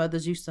church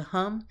mothers used to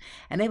hum,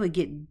 and they would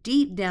get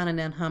deep down in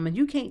that hum. And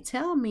you can't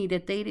tell me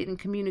that they didn't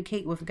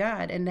communicate with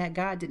God and that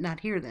God did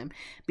not hear them.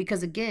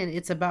 Because again,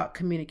 it's about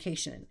communication.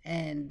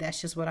 And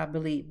that's just what I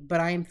believe. But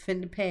I am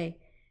finna pay.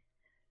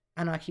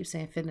 I know I keep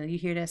saying finna. You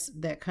hear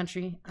that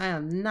country? I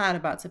am not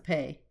about to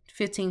pay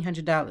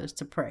 $1,500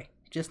 to pray.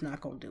 Just not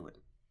gonna do it.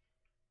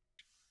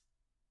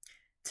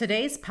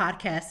 Today's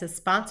podcast is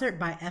sponsored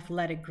by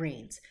Athletic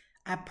Greens.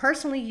 I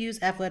personally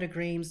use Athletic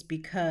Greens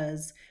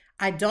because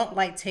I don't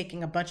like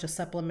taking a bunch of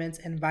supplements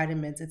and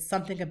vitamins. It's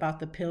something about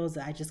the pills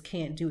that I just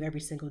can't do every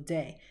single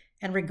day.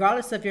 And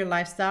regardless of your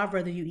lifestyle,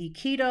 whether you eat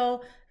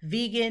keto,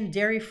 vegan,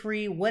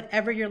 dairy-free,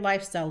 whatever your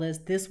lifestyle is,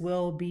 this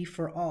will be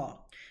for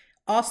all.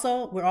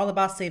 Also, we're all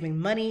about saving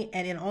money,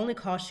 and it only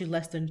costs you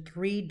less than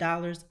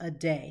 $3 a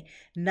day.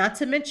 Not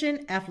to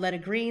mention,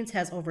 Athletic Greens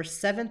has over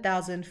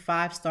 7,000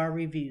 five-star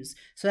reviews.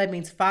 So that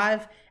means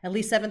at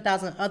least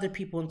 7,000 other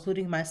people,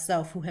 including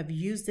myself, who have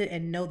used it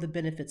and know the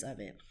benefits of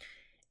it.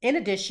 In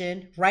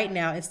addition, right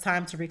now it's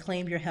time to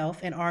reclaim your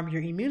health and arm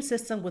your immune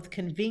system with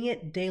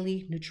convenient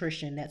daily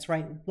nutrition. That's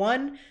right,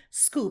 1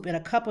 scoop in a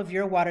cup of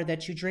your water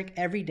that you drink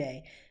every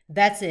day.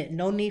 That's it.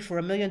 No need for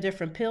a million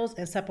different pills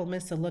and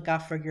supplements to look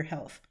out for your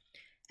health.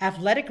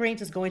 Athletic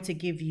Greens is going to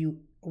give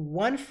you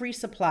 1 year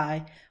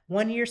supply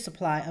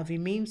of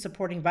immune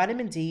supporting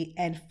vitamin D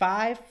and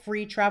 5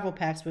 free travel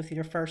packs with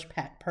your first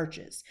pack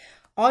purchase.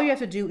 All you have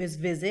to do is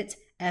visit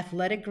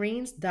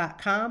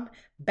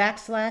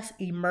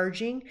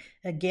athleticgreens.com/emerging.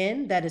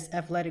 Again, that is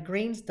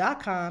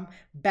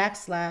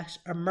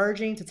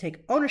athleticgreens.com/emerging to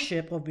take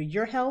ownership over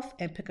your health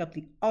and pick up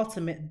the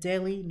ultimate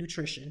daily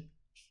nutrition.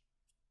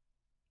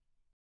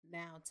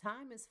 Now,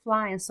 time is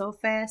flying so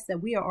fast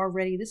that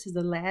this is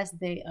the last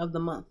day of the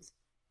month.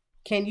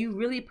 Can you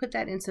really put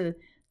that into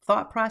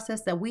thought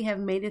process that we have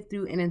made it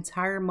through an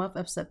entire month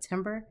of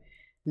September?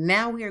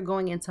 Now we are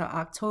going into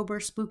October,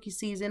 spooky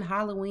season,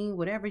 Halloween,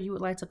 whatever you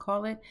would like to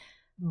call it.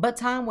 But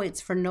time waits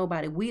for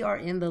nobody. We are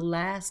in the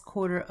last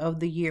quarter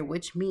of the year,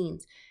 which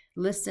means,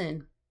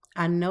 listen,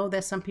 I know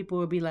that some people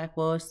will be like,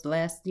 well, it's the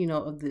last,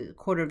 of the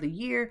quarter of the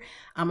year.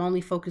 I'm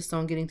only focused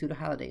on getting through the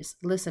holidays.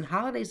 Listen,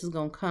 holidays is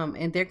going to come,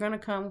 and they're going to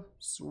come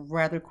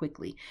rather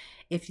quickly.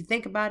 If you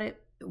think about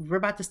it, we're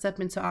about to step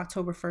into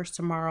October 1st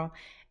tomorrow,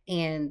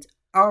 and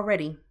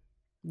already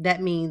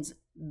that means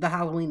the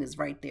Halloween is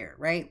right there,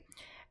 right?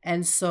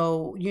 And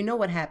so you know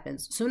what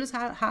happens. Soon as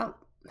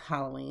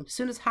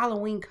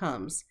Halloween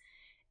comes,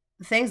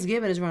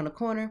 Thanksgiving is around the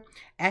corner.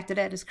 After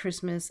that is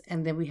Christmas,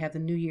 and then we have the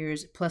New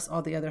Year's plus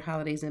all the other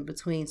holidays in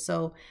between.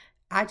 So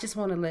I just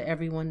want to let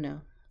everyone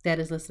know that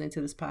is listening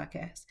to this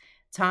podcast.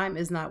 Time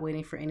is not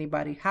waiting for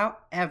anybody.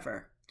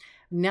 However,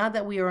 now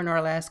that we are in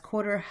our last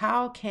quarter,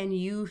 how can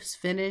you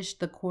finish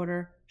the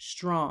quarter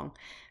strong?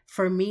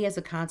 For me as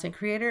a content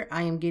creator,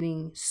 I am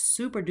getting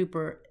super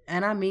duper,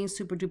 and I mean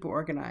super duper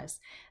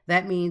organized.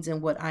 That means in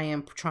what I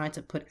am trying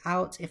to put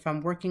out. If I'm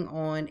working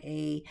on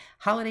a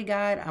holiday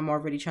guide, I'm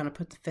already trying to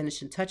put the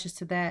finishing touches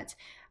to that.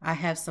 I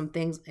have some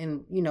things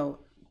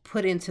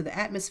put into the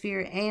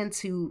atmosphere and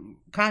to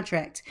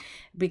contract,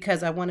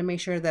 because I want to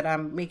make sure that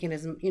I'm making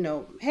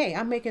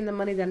I'm making the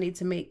money that I need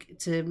to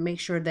make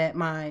sure that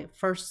my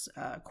first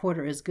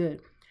quarter is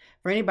good.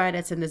 For anybody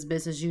that's in this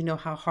business, you know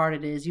how hard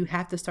it is. You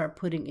have to start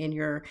putting in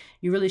you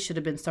really should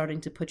have been starting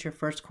to put your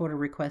first quarter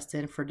request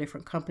in for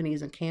different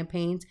companies and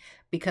campaigns,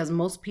 because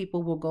most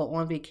people will go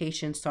on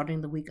vacation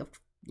starting the week of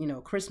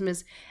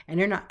Christmas, and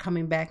they're not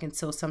coming back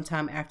until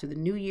sometime after the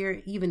new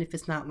year, even if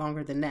it's not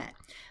longer than that.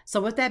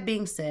 So with that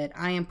being said,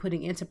 I am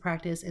putting into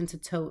practice, into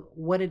tote,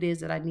 what it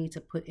is that I need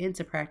to put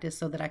into practice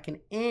so that I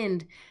can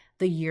end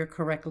the year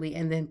correctly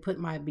and then put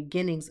my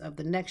beginnings of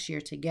the next year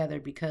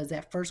together, because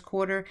that first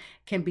quarter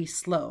can be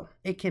slow.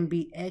 It can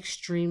be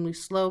extremely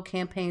slow.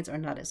 Campaigns are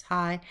not as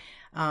high.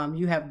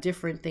 You have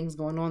different things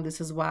going on.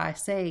 This is why I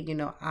say,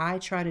 I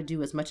try to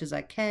do as much as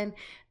I can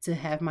to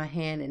have my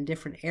hand in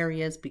different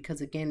areas,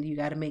 because again, you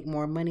got to make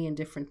more money in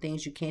different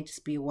things. You can't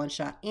just be a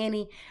one-shot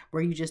Annie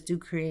where you just do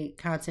create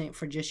content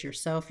for just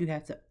yourself. You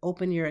have to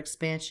open your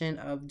expansion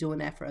of doing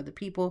that for other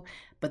people,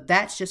 but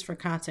that's just for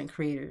content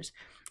creators.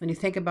 When you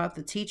think about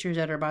the teachers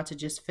that are about to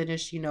just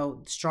finish,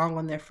 strong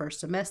on their first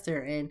semester,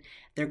 and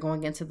they're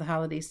going into the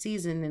holiday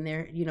season, and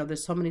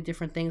there's so many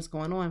different things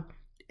going on.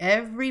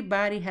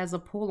 Everybody has a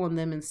pull on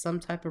them in some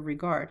type of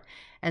regard.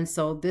 And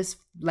so this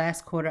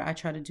last quarter, I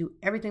try to do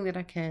everything that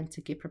I can to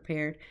get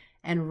prepared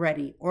and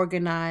ready,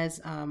 organize.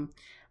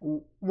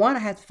 One, I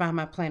have to find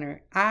my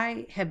planner.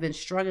 I have been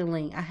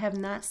struggling. I have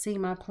not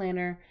seen my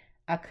planner.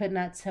 I could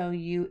not tell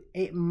you.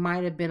 It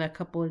might have been a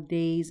couple of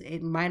days.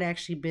 It might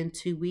actually been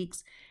 2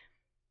 weeks.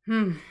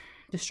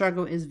 The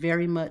struggle is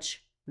very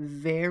much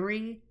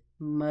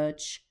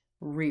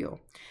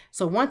real.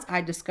 So once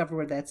I discover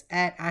where that's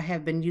at, I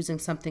have been using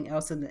something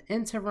else in the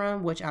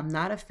interim, which I'm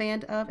not a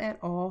fan of at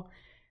all.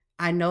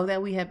 I know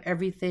that we have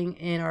everything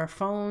in our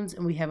phones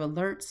and we have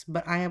alerts,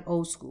 but I am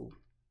old school.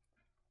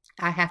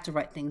 I have to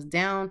write things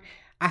down.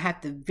 I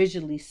have to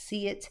visually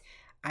see it.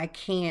 I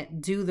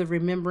can't do the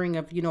remembering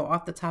of,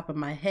 off the top of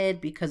my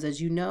head, because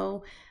as you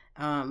know,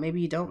 maybe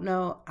you don't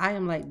know, I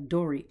am like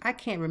Dory. I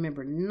can't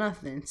remember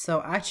nothing.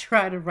 So I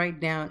try to write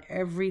down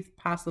every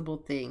possible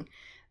thing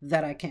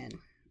that I can.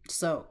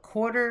 So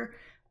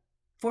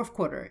fourth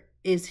quarter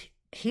is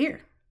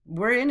here.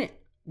 We're in it.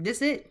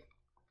 This is it.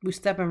 We're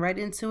stepping right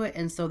into it.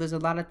 And so there's a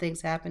lot of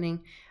things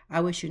happening.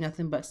 I wish you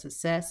nothing but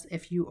success.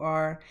 If you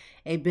are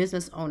a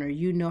business owner,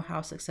 you know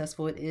how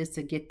successful it is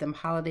to get them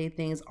holiday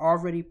things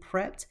already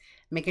prepped,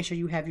 making sure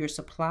you have your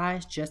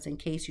supplies just in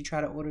case you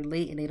try to order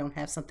late and they don't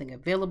have something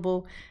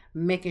available,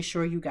 making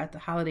sure you got the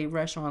holiday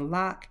rush on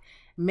lock,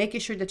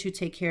 making sure that you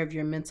take care of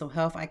your mental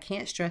health. I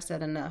can't stress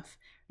that enough.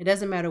 It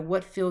doesn't matter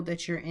what field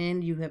that you're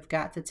in, you have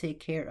got to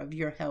take care of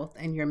your health,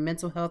 and your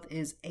mental health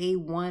is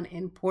A1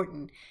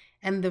 important.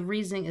 And the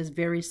reason is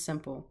very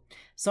simple.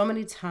 So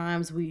many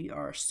times we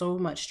are so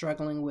much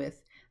struggling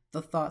with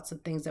the thoughts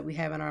of things that we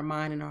have in our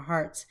mind and our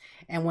hearts.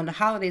 And when the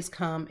holidays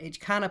come, it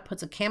kind of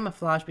puts a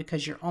camouflage,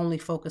 because you're only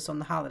focused on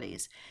the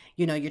holidays.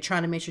 You're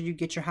trying to make sure you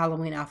get your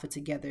Halloween outfit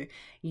together.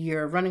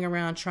 You're running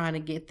around trying to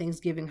get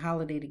Thanksgiving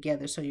holiday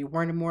together. So you're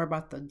worrying more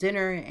about the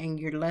dinner and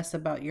you're less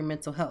about your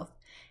mental health.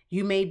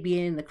 You may be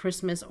in the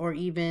Christmas or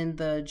even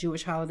the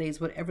Jewish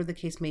holidays, whatever the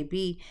case may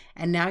be.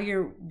 And now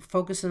you're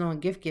focusing on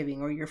gift giving,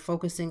 or you're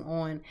focusing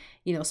on,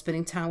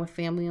 spending time with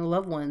family and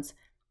loved ones.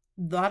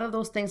 A lot of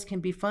those things can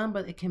be fun,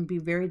 but it can be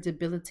very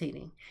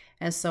debilitating.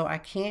 And so I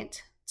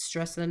can't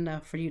stress it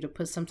enough for you to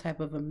put some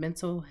type of a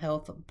mental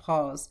health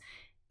pause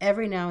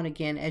every now and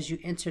again as you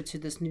enter to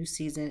this new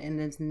season and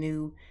this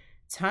new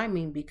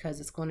timing, because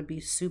it's going to be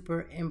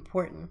super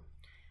important.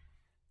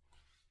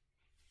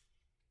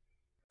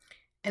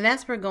 And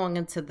as we're going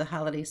into the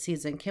holiday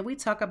season, can we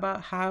talk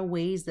about how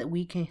ways that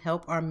we can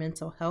help our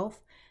mental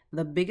health?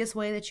 The biggest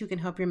way that you can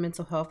help your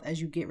mental health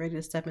as you get ready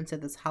to step into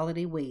this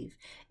holiday wave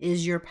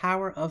is your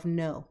power of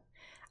no.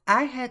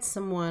 I had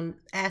someone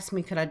ask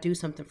me, could I do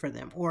something for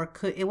them? Or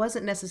it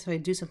wasn't necessarily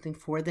do something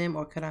for them,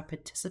 or could I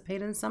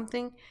participate in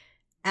something?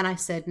 And I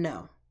said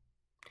no.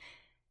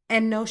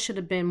 And no should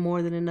have been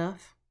more than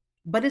enough.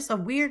 But it's a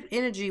weird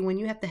energy when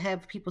you have to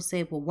have people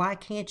say, well, why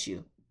can't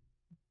you?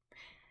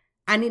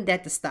 I need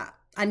that to stop.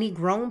 I need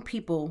grown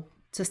people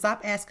to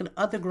stop asking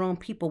other grown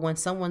people when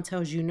someone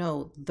tells you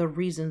no, the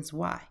reasons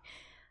why.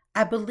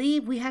 I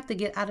believe we have to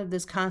get out of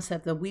this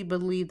concept that we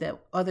believe that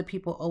other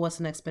people owe us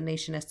an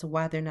explanation as to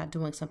why they're not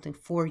doing something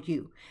for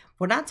you.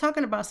 We're not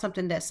talking about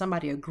something that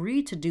somebody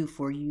agreed to do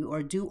for you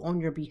or do on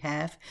your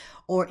behalf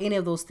or any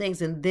of those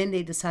things, and then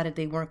they decided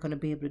they weren't going to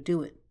be able to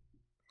do it.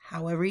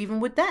 However, even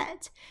with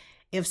that,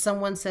 if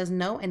someone says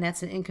no and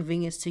that's an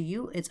inconvenience to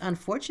you, it's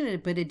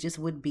unfortunate, but it just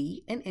would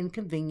be an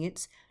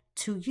inconvenience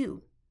to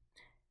you.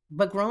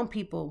 But grown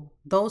people,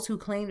 those who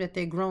claim that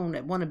they're grown,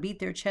 that want to beat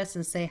their chest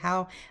and say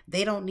how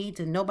they don't need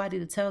nobody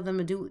to tell them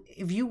to do.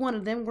 If you one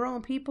of them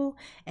grown people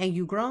and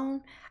you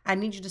grown, I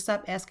need you to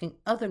stop asking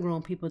other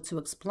grown people to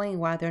explain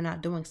why they're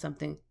not doing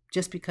something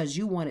just because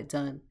you want it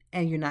done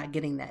and you're not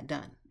getting that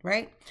done,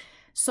 right?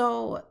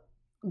 So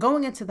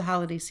going into the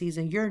holiday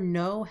season, your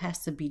no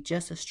has to be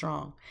just as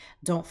strong.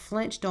 Don't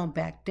flinch, don't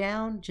back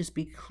down. Just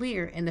be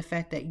clear in the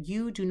fact that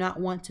you do not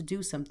want to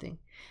do something.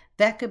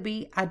 That could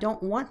be, I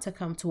don't want to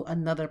come to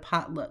another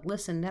potluck.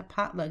 Listen, that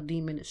potluck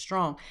demon is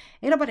strong.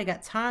 Ain't nobody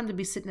got time to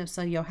be sitting up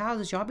some of your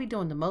houses. Y'all be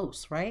doing the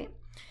most, right?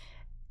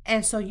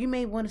 And so you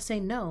may want to say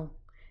no.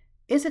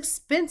 It's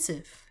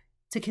expensive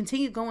to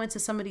continue going to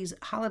some of these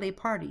holiday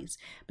parties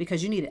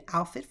because you need an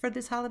outfit for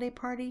this holiday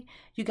party.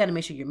 You got to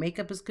make sure your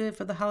makeup is good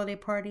for the holiday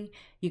party.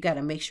 You got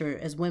to make sure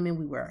as women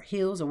we wear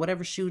heels or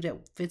whatever shoe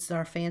that fits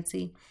our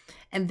fancy.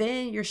 And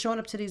then you're showing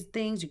up to these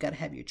things. You got to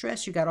have your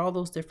dress. You got all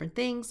those different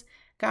things.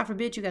 God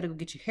forbid you got to go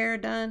get your hair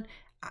done.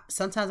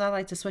 Sometimes I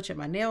like to switch up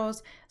my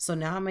nails. So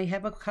now I may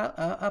have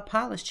a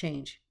polish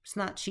change. It's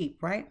not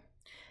cheap, right?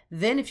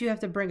 Then if you have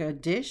to bring a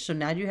dish, so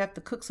now you have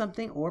to cook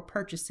something or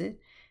purchase it.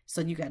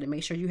 So you got to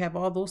make sure you have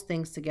all those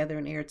things together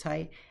and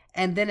airtight.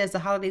 And then as the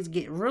holidays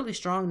get really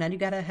strong, now you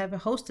got to have a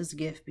hostess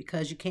gift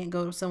because you can't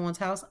go to someone's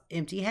house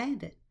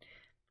empty-handed.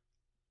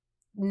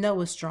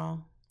 No is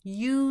strong.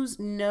 Use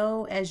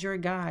no as your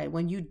guide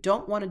when you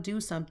don't want to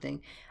do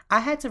something. I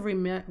had to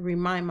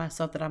remind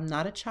myself that I'm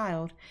not a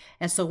child.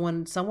 And so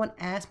when someone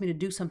asks me to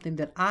do something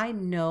that I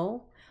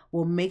know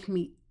will make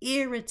me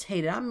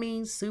irritated, I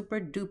mean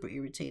super duper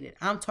irritated.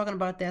 I'm talking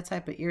about that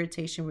type of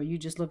irritation where you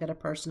just look at a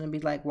person and be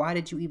like, why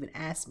did you even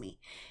ask me?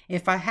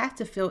 If I have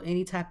to feel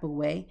any type of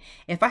way,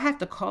 if I have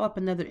to call up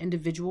another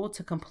individual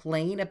to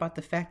complain about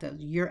the fact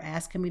that you're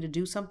asking me to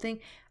do something,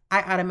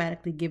 I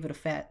automatically give it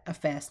a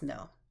fast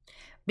no.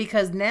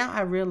 Because now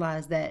I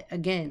realize that,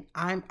 again,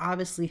 I'm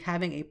obviously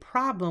having a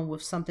problem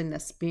with something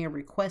that's being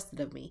requested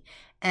of me.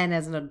 And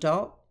as an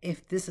adult,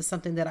 if this is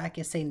something that I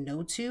can say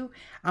no to,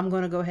 I'm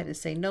going to go ahead and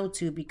say no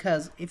to,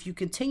 because if you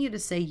continue to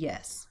say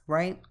yes,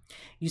 right?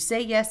 You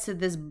say yes to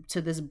this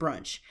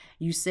brunch.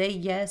 You say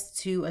yes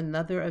to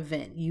another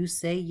event. You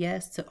say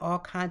yes to all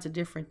kinds of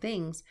different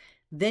things.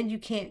 Then you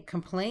can't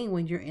complain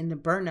when you're in the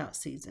burnout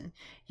season.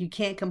 You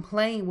can't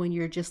complain when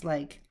you're just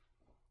like,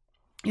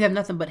 you have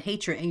nothing but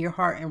hatred in your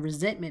heart and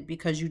resentment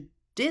because you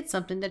did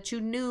something that you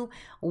knew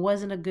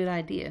wasn't a good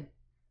idea.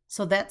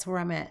 So that's where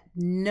I'm at.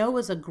 No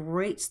is a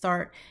great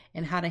start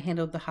in how to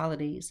handle the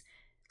holidays.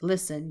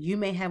 Listen, you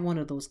may have one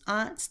of those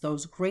aunts,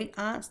 those great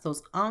aunts,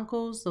 those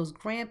uncles, those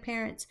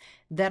grandparents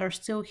that are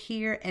still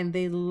here, and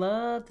they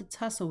love to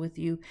tussle with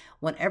you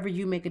whenever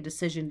you make a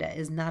decision that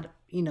is not,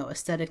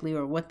 aesthetically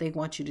or what they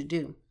want you to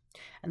do.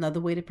 Another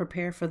way to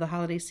prepare for the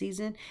holiday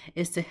season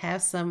is to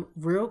have some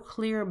real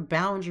clear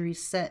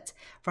boundaries set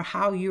for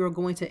how you are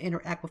going to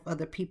interact with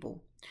other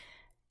people.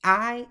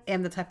 I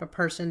am the type of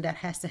person that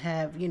has to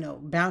have,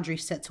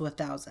 boundaries set to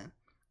 1,000.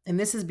 And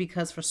this is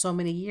because for so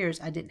many years,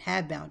 I didn't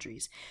have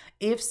boundaries.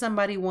 If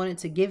somebody wanted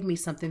to give me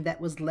something that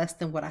was less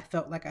than what I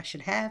felt like I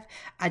should have,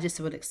 I just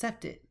would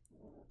accept it.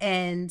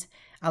 And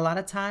a lot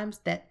of times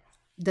that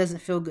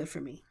doesn't feel good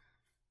for me.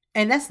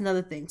 And that's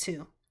another thing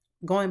too.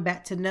 Going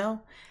back to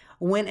no.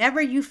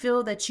 Whenever you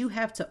feel that you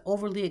have to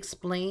overly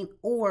explain,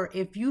 or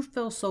if you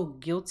feel so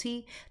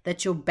guilty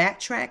that you'll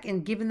backtrack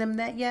and giving them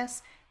that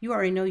yes, you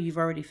already know you've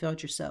already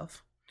failed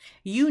yourself.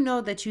 You know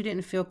that you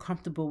didn't feel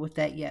comfortable with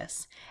that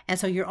yes. And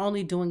so you're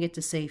only doing it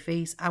to save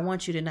face. I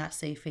want you to not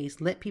save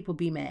face. Let people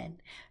be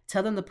mad.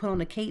 Tell them to put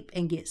on a cape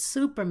and get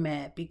super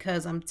mad,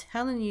 because I'm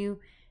telling you,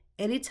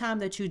 anytime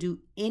that you do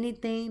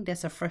anything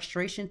that's a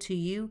frustration to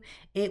you,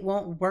 it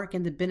won't work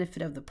in the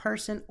benefit of the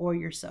person or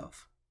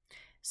yourself.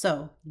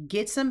 So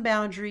get some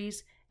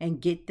boundaries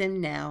and get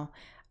them now.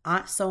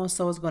 Aunt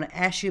so-and-so is going to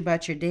ask you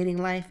about your dating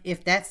life.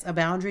 If that's a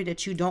boundary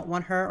that you don't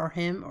want her or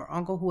him or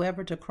uncle,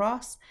 whoever, to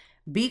cross,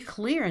 be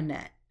clear in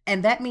that.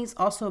 And that means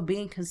also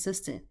being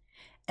consistent.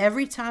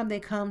 Every time they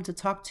come to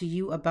talk to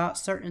you about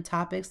certain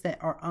topics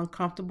that are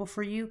uncomfortable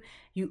for you,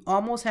 you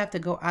almost have to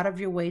go out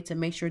of your way to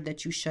make sure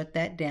that you shut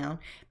that down,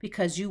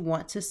 because you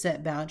want to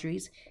set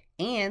boundaries.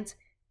 And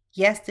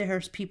yes,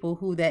 there's people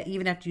who that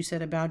even after you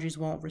set a boundaries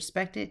won't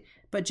respect it,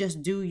 but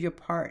just do your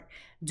part.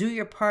 Do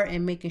your part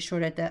in making sure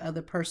that that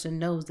other person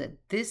knows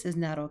that this is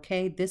not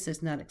okay, this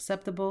is not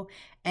acceptable,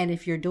 and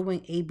if you're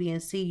doing A, B,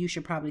 and C, you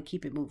should probably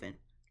keep it moving.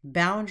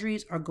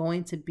 Boundaries are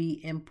going to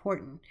be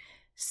important.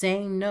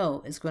 Saying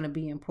no is going to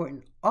be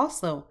important.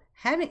 Also,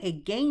 having a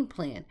game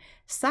plan.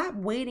 Stop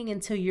waiting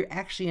until you're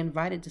actually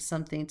invited to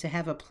something to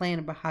have a plan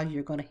about how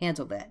you're going to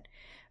handle that.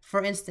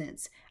 For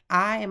instance,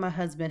 I and my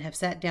husband have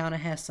sat down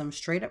and had some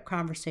straight up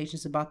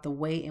conversations about the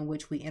way in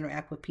which we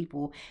interact with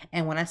people.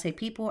 And when I say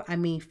people, I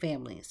mean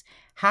families.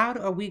 How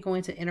are we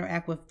going to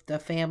interact with the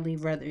family,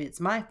 whether it's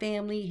my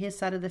family, his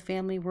side of the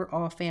family? We're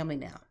all family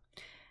now.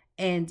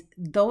 And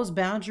those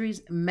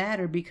boundaries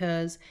matter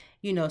because,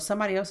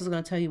 somebody else is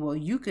going to tell you, well,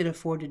 you could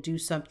afford to do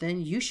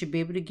something. You should be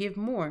able to give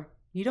more.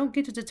 You don't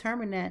get to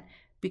determine that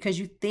because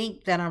you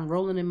think that I'm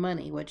rolling in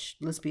money, which,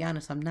 let's be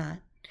honest, I'm not.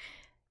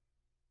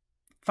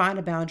 Find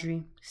a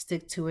boundary,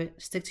 stick to it,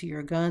 stick to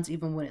your guns,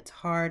 even when it's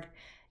hard.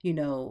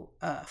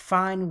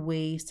 Find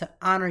ways to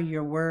honor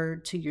your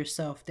word to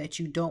yourself that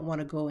you don't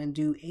want to go and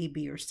do A,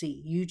 B, or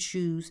C. You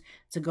choose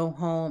to go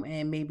home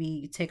and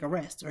maybe take a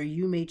rest, or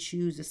you may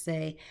choose to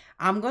say,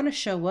 I'm going to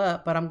show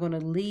up, but I'm going to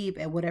leave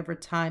at whatever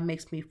time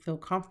makes me feel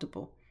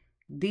comfortable.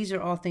 These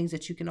are all things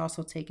that you can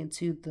also take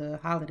into the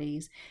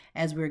holidays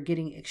as we're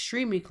getting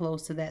extremely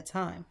close to that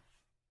time.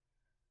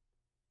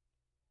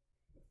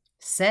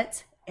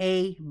 Set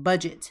a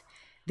budget.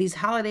 These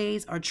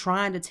holidays are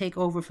trying to take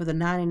over for the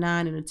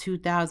 99 and the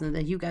 2000,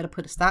 and you got to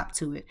put a stop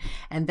to it.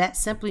 And that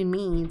simply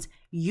means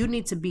you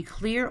need to be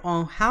clear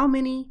on how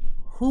many,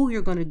 who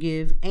you're going to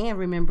give. And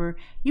remember,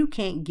 you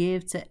can't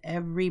give to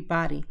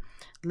everybody.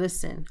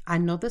 Listen, I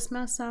know this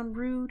might sound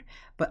rude,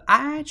 but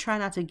I try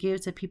not to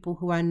give to people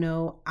who I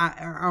know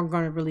are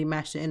going to really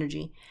match the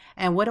energy.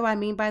 And what do I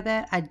mean by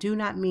that? I do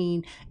not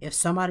mean if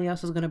somebody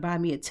else is going to buy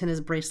me a tennis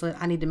bracelet,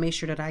 I need to make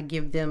sure that I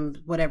give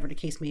them whatever the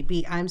case may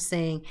be. I'm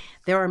saying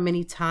there are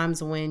many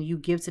times when you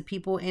give to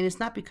people and it's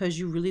not because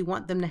you really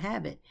want them to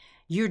have it.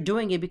 You're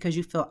doing it because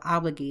you feel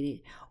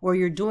obligated, or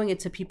you're doing it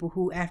to people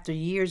who after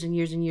years and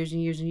years and years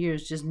and years and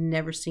years just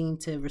never seem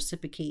to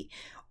reciprocate,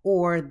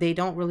 or they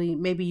don't really,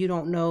 maybe you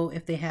don't know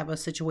if they have a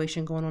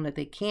situation going on that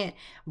they can't,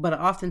 but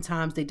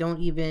oftentimes they don't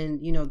even,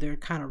 they're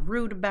kind of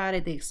rude about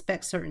it. They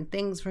expect certain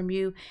things from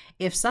you.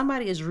 If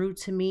somebody is rude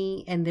to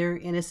me and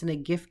it's in a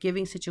gift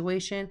giving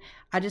situation,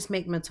 I just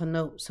make mental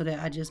notes so that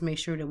I just make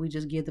sure that we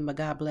just give them a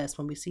God bless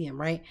when we see him,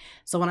 right?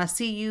 So when I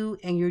see you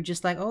and you're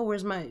just like, oh,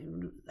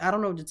 I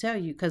don't know what to tell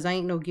you because I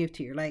ain't no gift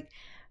here. Like,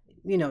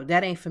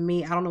 that ain't for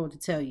me. I don't know what to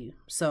tell you.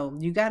 So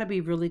you got to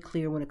be really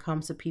clear when it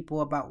comes to people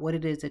about what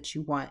it is that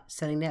you want.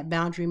 Setting that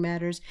boundary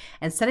matters,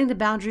 and setting the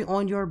boundary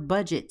on your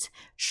budget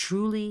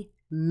truly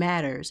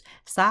matters.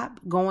 Stop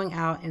going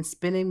out and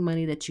spending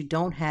money that you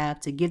don't have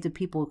to give to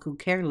people who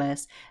care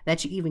less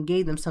that you even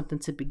gave them something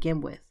to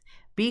begin with.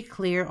 Be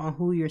clear on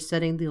who you're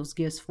setting those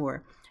gifts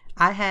for.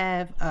 I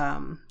have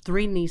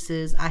 3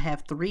 nieces. I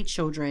have 3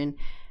 children.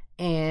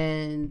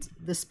 And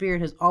the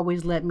Spirit has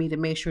always led me to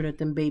make sure that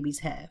them babies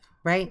have,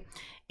 right?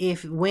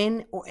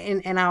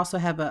 And I also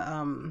have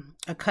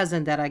a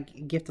cousin that I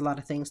gift a lot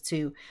of things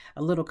to.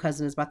 A little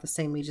cousin is about the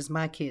same age as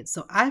my kids.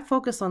 So I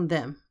focus on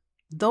them.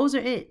 Those are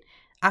it.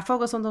 I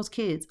focus on those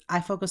kids. I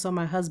focus on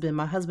my husband.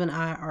 My husband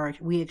and I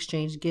we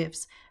exchange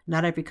gifts.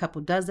 Not every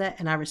couple does that,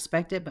 and I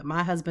respect it. But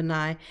my husband and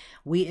I,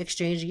 we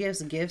exchange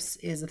gifts. Gifts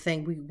is a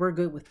thing. We're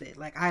good with it.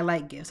 Like, I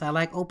like gifts. I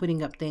like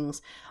opening up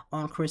things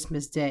on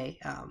Christmas Day.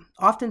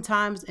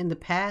 Oftentimes in the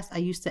past, I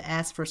used to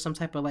ask for some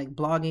type of like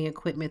blogging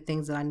equipment,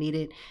 things that I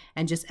needed,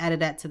 and just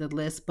added that to the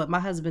list. But my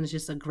husband is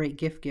just a great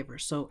gift giver.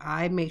 So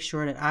I make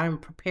sure that I'm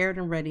prepared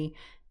and ready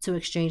to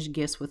exchange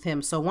gifts with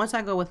him. So once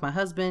I go with my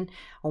husband,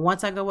 or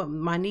once I go with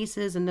my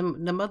nieces and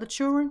them other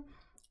children,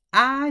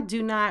 I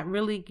do not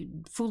really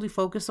fully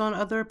focus on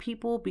other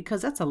people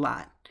because that's a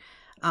lot.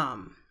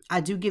 I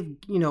do give,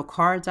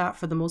 cards out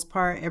for the most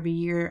part every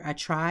year. I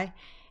try,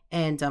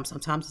 and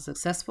sometimes I'm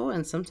successful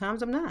and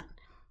sometimes I'm not.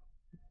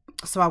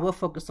 So I will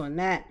focus on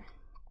that.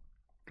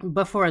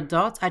 But for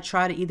adults, I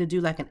try to either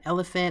do like an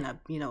elephant,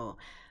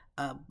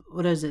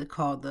 what is it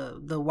called?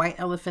 The white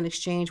elephant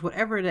exchange,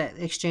 whatever that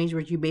exchange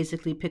where you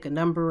basically pick a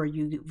number or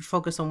you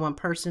focus on one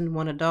person,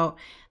 one adult,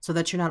 so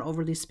that you're not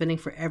overly spending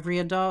for every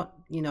adult.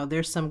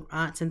 There's some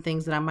aunts and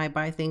things that I might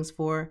buy things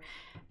for.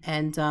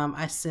 And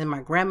I send my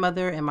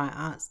grandmother and my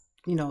aunts,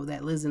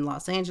 that lives in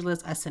Los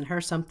Angeles, I send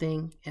her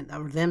something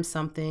or them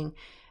something.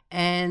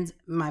 And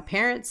my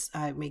parents,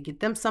 I may get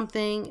them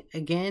something.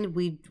 Again,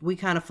 we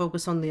kind of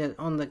focus on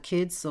the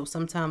kids, so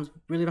sometimes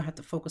really don't have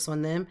to focus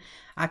on them.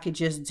 I could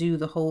just do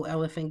the whole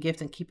elephant gift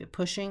and keep it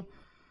pushing.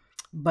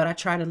 But I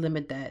try to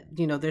limit that.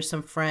 There's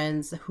some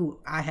friends who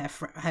I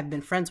have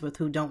been friends with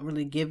who don't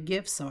really give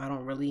gifts, so I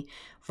don't really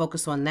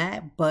focus on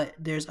that. But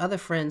there's other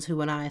friends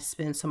who and I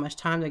spend so much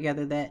time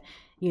together that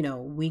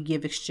we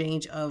give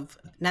exchange of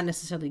not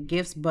necessarily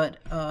gifts, but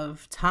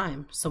of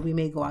time. So we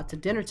may go out to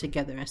dinner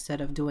together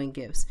instead of doing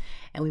gifts,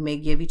 and we may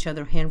give each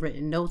other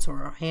handwritten notes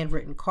or a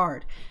handwritten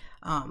card.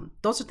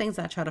 Those are things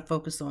that I try to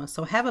focus on.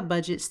 So have a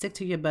budget, stick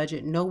to your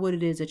budget, know what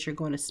it is that you're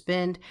going to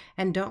spend,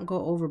 and don't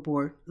go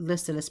overboard.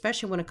 Listen,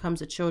 especially when it comes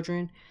to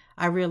children,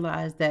 I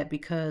realize that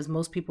because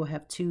most people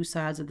have 2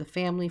 sides of the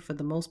family for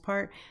the most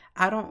part,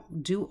 I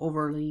don't do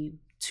overly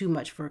too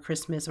much for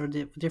Christmas or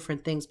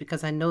different things,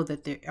 because I know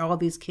that all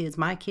these kids,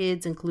 my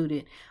kids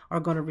included, are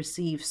going to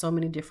receive so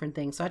many different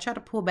things. So I try to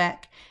pull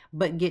back,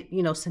 but get,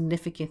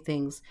 significant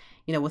things.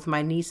 With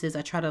my nieces,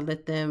 I try to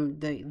let them,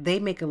 they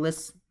make a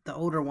list. The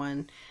older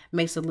one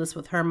makes a list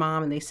with her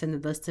mom and they send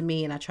the list to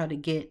me, and I try to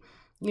get,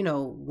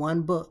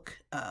 one book,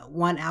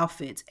 one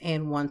outfit,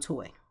 and one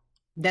toy.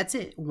 That's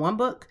it. One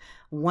book,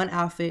 one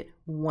outfit,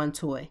 one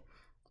toy.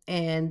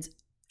 And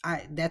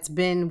that's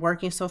been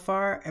working so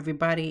far.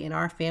 Everybody in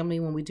our family,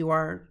 when we do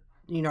our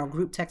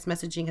group text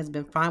messaging, has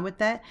been fine with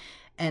that.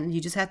 And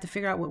you just have to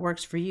figure out what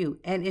works for you.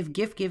 And if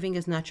gift giving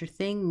is not your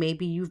thing,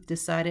 maybe you've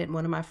decided,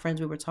 one of my friends,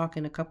 we were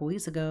talking a couple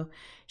weeks ago,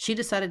 she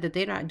decided that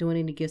they're not doing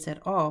any gifts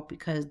at all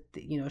because,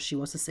 she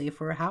wants to save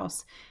for a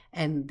house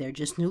and they're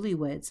just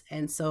newlyweds.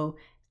 And so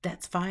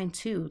that's fine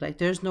too. Like,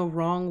 there's no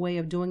wrong way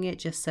of doing it.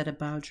 Just set a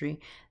boundary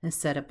and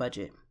set a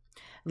budget.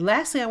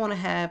 Lastly, I want to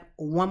have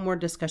one more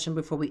discussion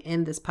before we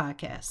end this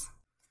podcast.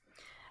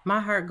 My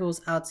heart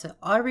goes out to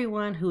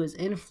everyone who is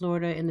in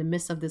Florida in the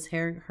midst of this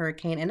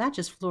hurricane, and not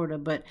just Florida,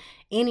 but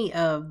any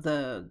of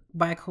the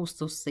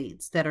bi-coastal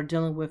states that are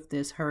dealing with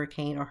this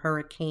hurricane or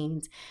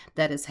hurricanes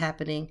that is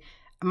happening.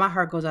 My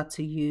heart goes out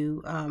to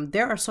you.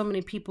 There are so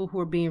many people who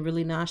are being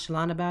really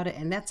nonchalant about it,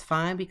 and that's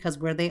fine, because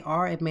where they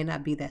are, it may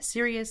not be that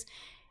serious.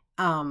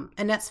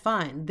 And that's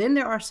fine. Then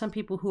there are some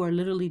people who are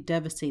literally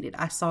devastated.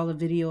 I saw a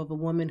video of a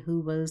woman who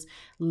was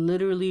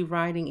literally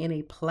riding in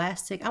a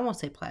plastic, I won't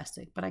say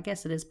plastic, but I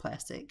guess it is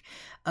plastic.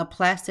 A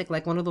plastic,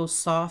 like one of those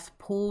soft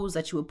pools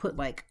that you would put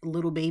like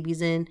little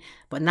babies in,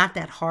 but not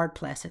that hard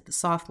plastic, the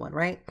soft one,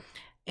 right?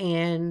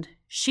 And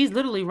she's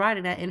literally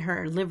riding that in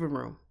her living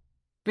room,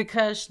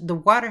 because the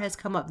water has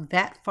come up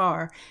that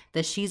far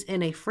that she's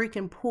in a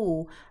freaking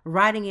pool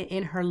riding it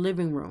in her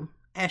living room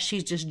as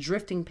she's just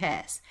drifting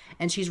past,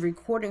 and she's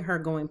recording her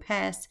going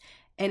past,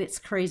 and it's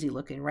crazy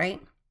looking,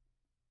 right?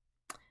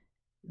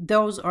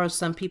 Those are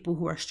some people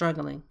who are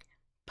struggling.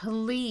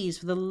 Please,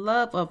 for the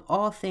love of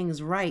all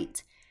things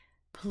right,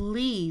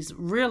 please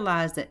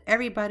realize that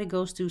everybody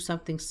goes through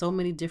something so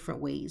many different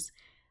ways.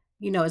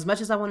 As much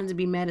as I wanted to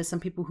be mad at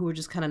some people who were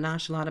just kind of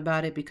nonchalant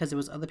about it because there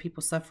was other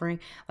people suffering,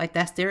 like,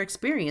 that's their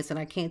experience and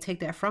I can't take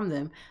that from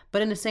them.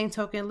 But in the same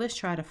token, let's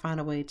try to find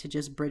a way to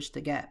just bridge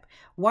the gap.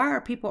 Why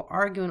are people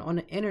arguing on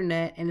the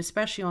internet, and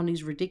especially on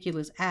these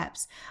ridiculous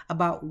apps,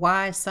 about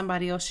why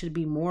somebody else should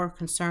be more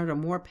concerned or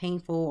more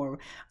painful or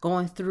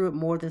going through it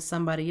more than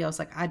somebody else?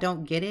 Like, I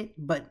don't get it,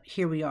 but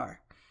here we are.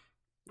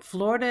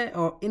 Florida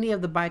or any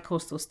of the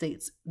bi-coastal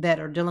states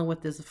that are dealing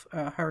with this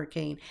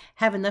hurricane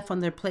have enough on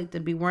their plate to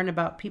be worrying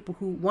about people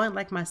who, one,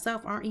 like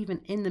myself, aren't even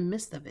in the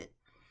midst of it.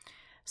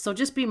 So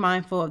just be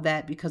mindful of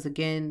that, because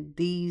again,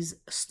 these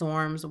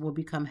storms will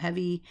become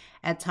heavy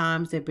at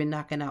times. They've been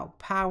knocking out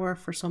power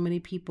for so many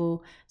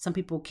people. Some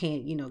people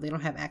can't, they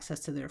don't have access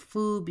to their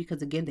food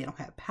because, again, they don't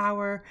have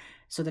power.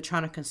 So they're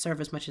trying to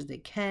conserve as much as they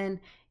can.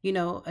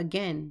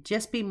 Again,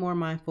 just be more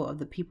mindful of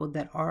the people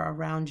that are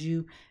around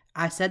you.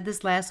 I said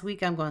this last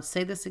week, I'm going to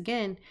say this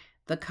again.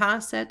 The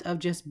concept of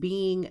just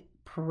being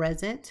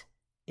present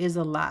is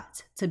a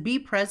lot. To be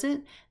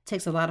present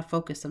takes a lot of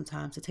focus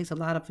sometimes. It takes a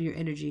lot of your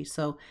energy.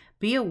 So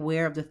be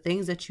aware of the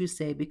things that you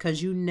say,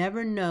 because you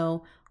never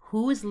know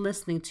who is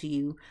listening to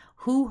you,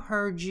 who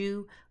heard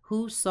you,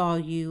 who saw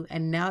you,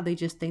 and now they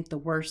just think the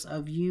worst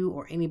of you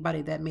or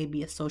anybody that may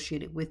be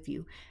associated with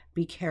you.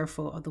 Be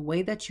careful of the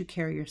way that you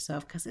carry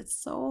yourself, because it's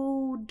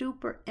so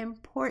duper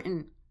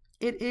important.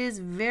 It is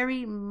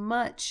very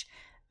much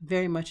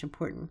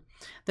important.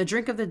 The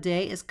drink of the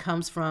day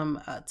comes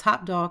from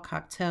Top Dog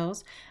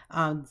Cocktails.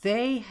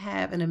 They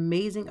have an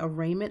amazing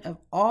arraignment of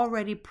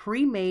already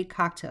pre-made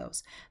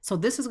cocktails. So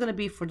this is going to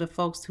be for the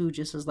folks who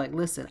just is like,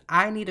 listen,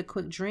 I need a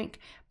quick drink,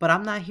 but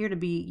I'm not here to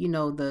be,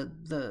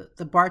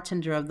 the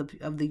bartender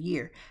of the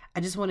year. I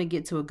just want to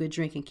get to a good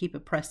drink and keep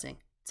it pressing.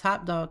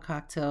 Top Dog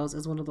Cocktails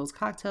is one of those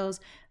cocktails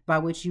by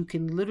which you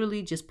can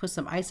literally just put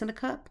some ice in a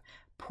cup,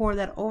 pour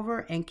that over,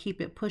 and keep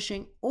it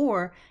pushing.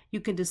 Or you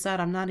can decide,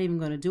 I'm not even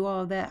going to do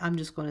all of that. I'm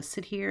just going to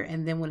sit here,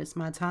 and then when it's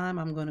my time,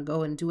 I'm going to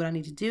go and do what I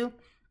need to do.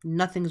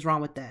 Nothing's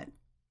wrong with that.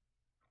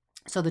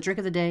 So the drink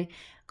of the day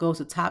goes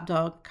to Top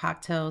Dog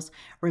Cocktails.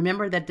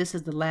 Remember that this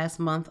is the last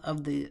month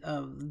of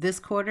this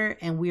quarter,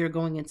 and we are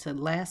going into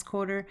last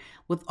quarter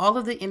with all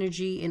of the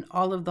energy and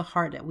all of the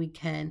heart that we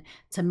can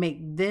to make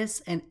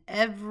this and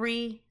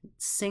every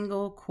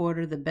single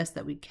quarter the best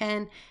that we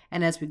can.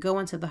 And as we go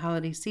into the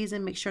holiday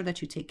season, make sure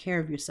that you take care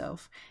of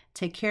yourself.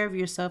 Take care of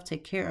yourself.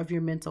 Take care of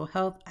your mental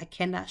health. I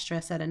cannot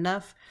stress that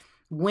enough.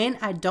 When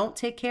I don't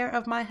take care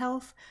of my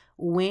health,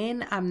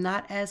 when I'm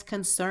not as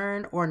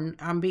concerned or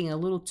I'm being a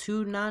little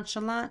too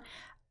nonchalant,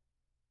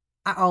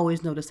 I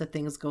always notice that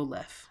things go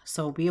left.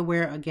 So be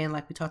aware, again,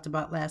 like we talked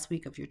about last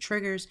week, of your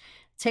triggers.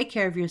 Take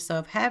care of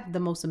yourself. Have the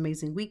most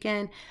amazing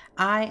weekend.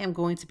 I am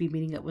going to be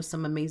meeting up with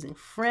some amazing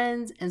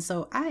friends. And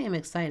so I am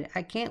excited.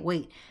 I can't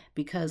wait,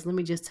 because let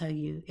me just tell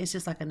you, it's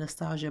just like a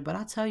nostalgia. But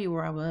I'll tell you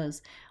where I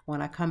was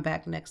when I come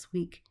back next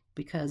week,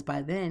 because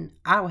by then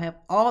I will have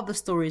all the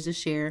stories to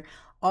share,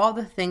 all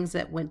the things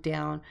that went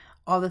down,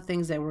 all the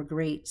things that were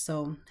great.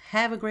 So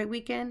have a great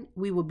weekend.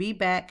 We will be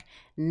back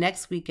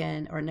next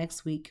weekend or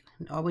next week,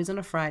 always on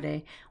a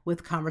Friday,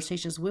 with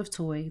Conversations with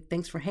Toy.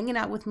 Thanks for hanging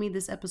out with me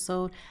this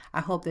episode. I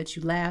hope that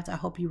you laughed. I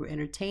hope you were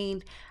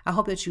entertained. I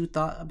hope that you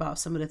thought about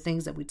some of the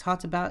things that we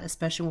talked about,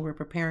 especially when we're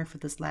preparing for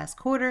this last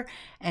quarter.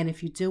 And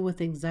if you deal with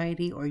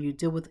anxiety or you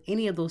deal with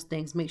any of those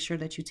things, make sure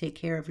that you take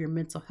care of your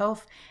mental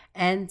health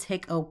and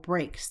take a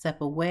break. Step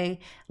away.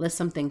 Let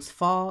some things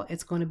fall.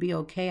 It's going to be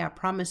okay. I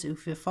promise you,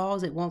 if it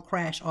falls, it won't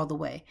crash all the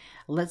way.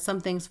 Let some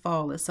things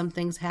fall. Let some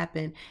things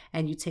happen,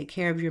 and you take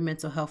care of your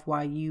mental health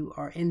while you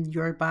are in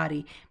your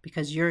body,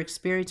 because your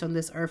experience on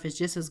this earth is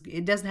just as,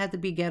 it doesn't have to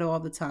be ghetto all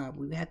the time.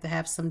 We have to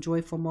have some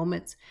joyful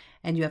moments,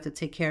 and you have to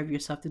take care of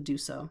yourself to do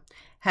so.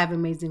 Have an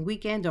amazing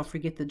weekend. Don't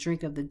forget the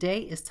drink of the day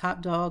is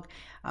Top Dog,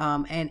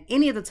 and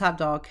any of the Top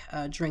Dog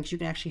drinks, you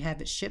can actually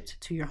have it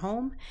shipped to your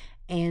home.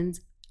 And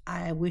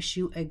I wish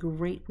you a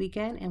great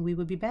weekend, and we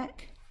will be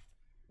back.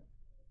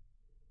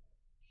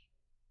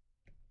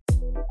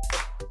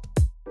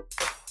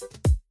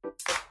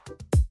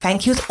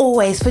 Thank you as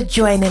always for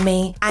joining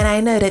me, and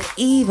I know that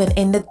even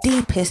in the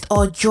deepest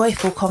or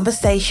joyful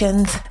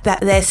conversations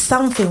that there's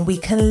something we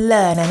can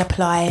learn and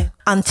apply.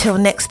 Until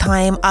next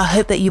time, I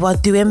hope that you are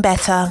doing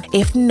better.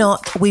 If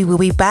not, we will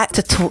be back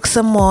to talk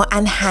some more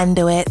and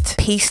handle it.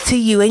 Peace to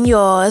you and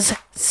yours.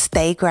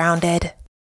 Stay grounded.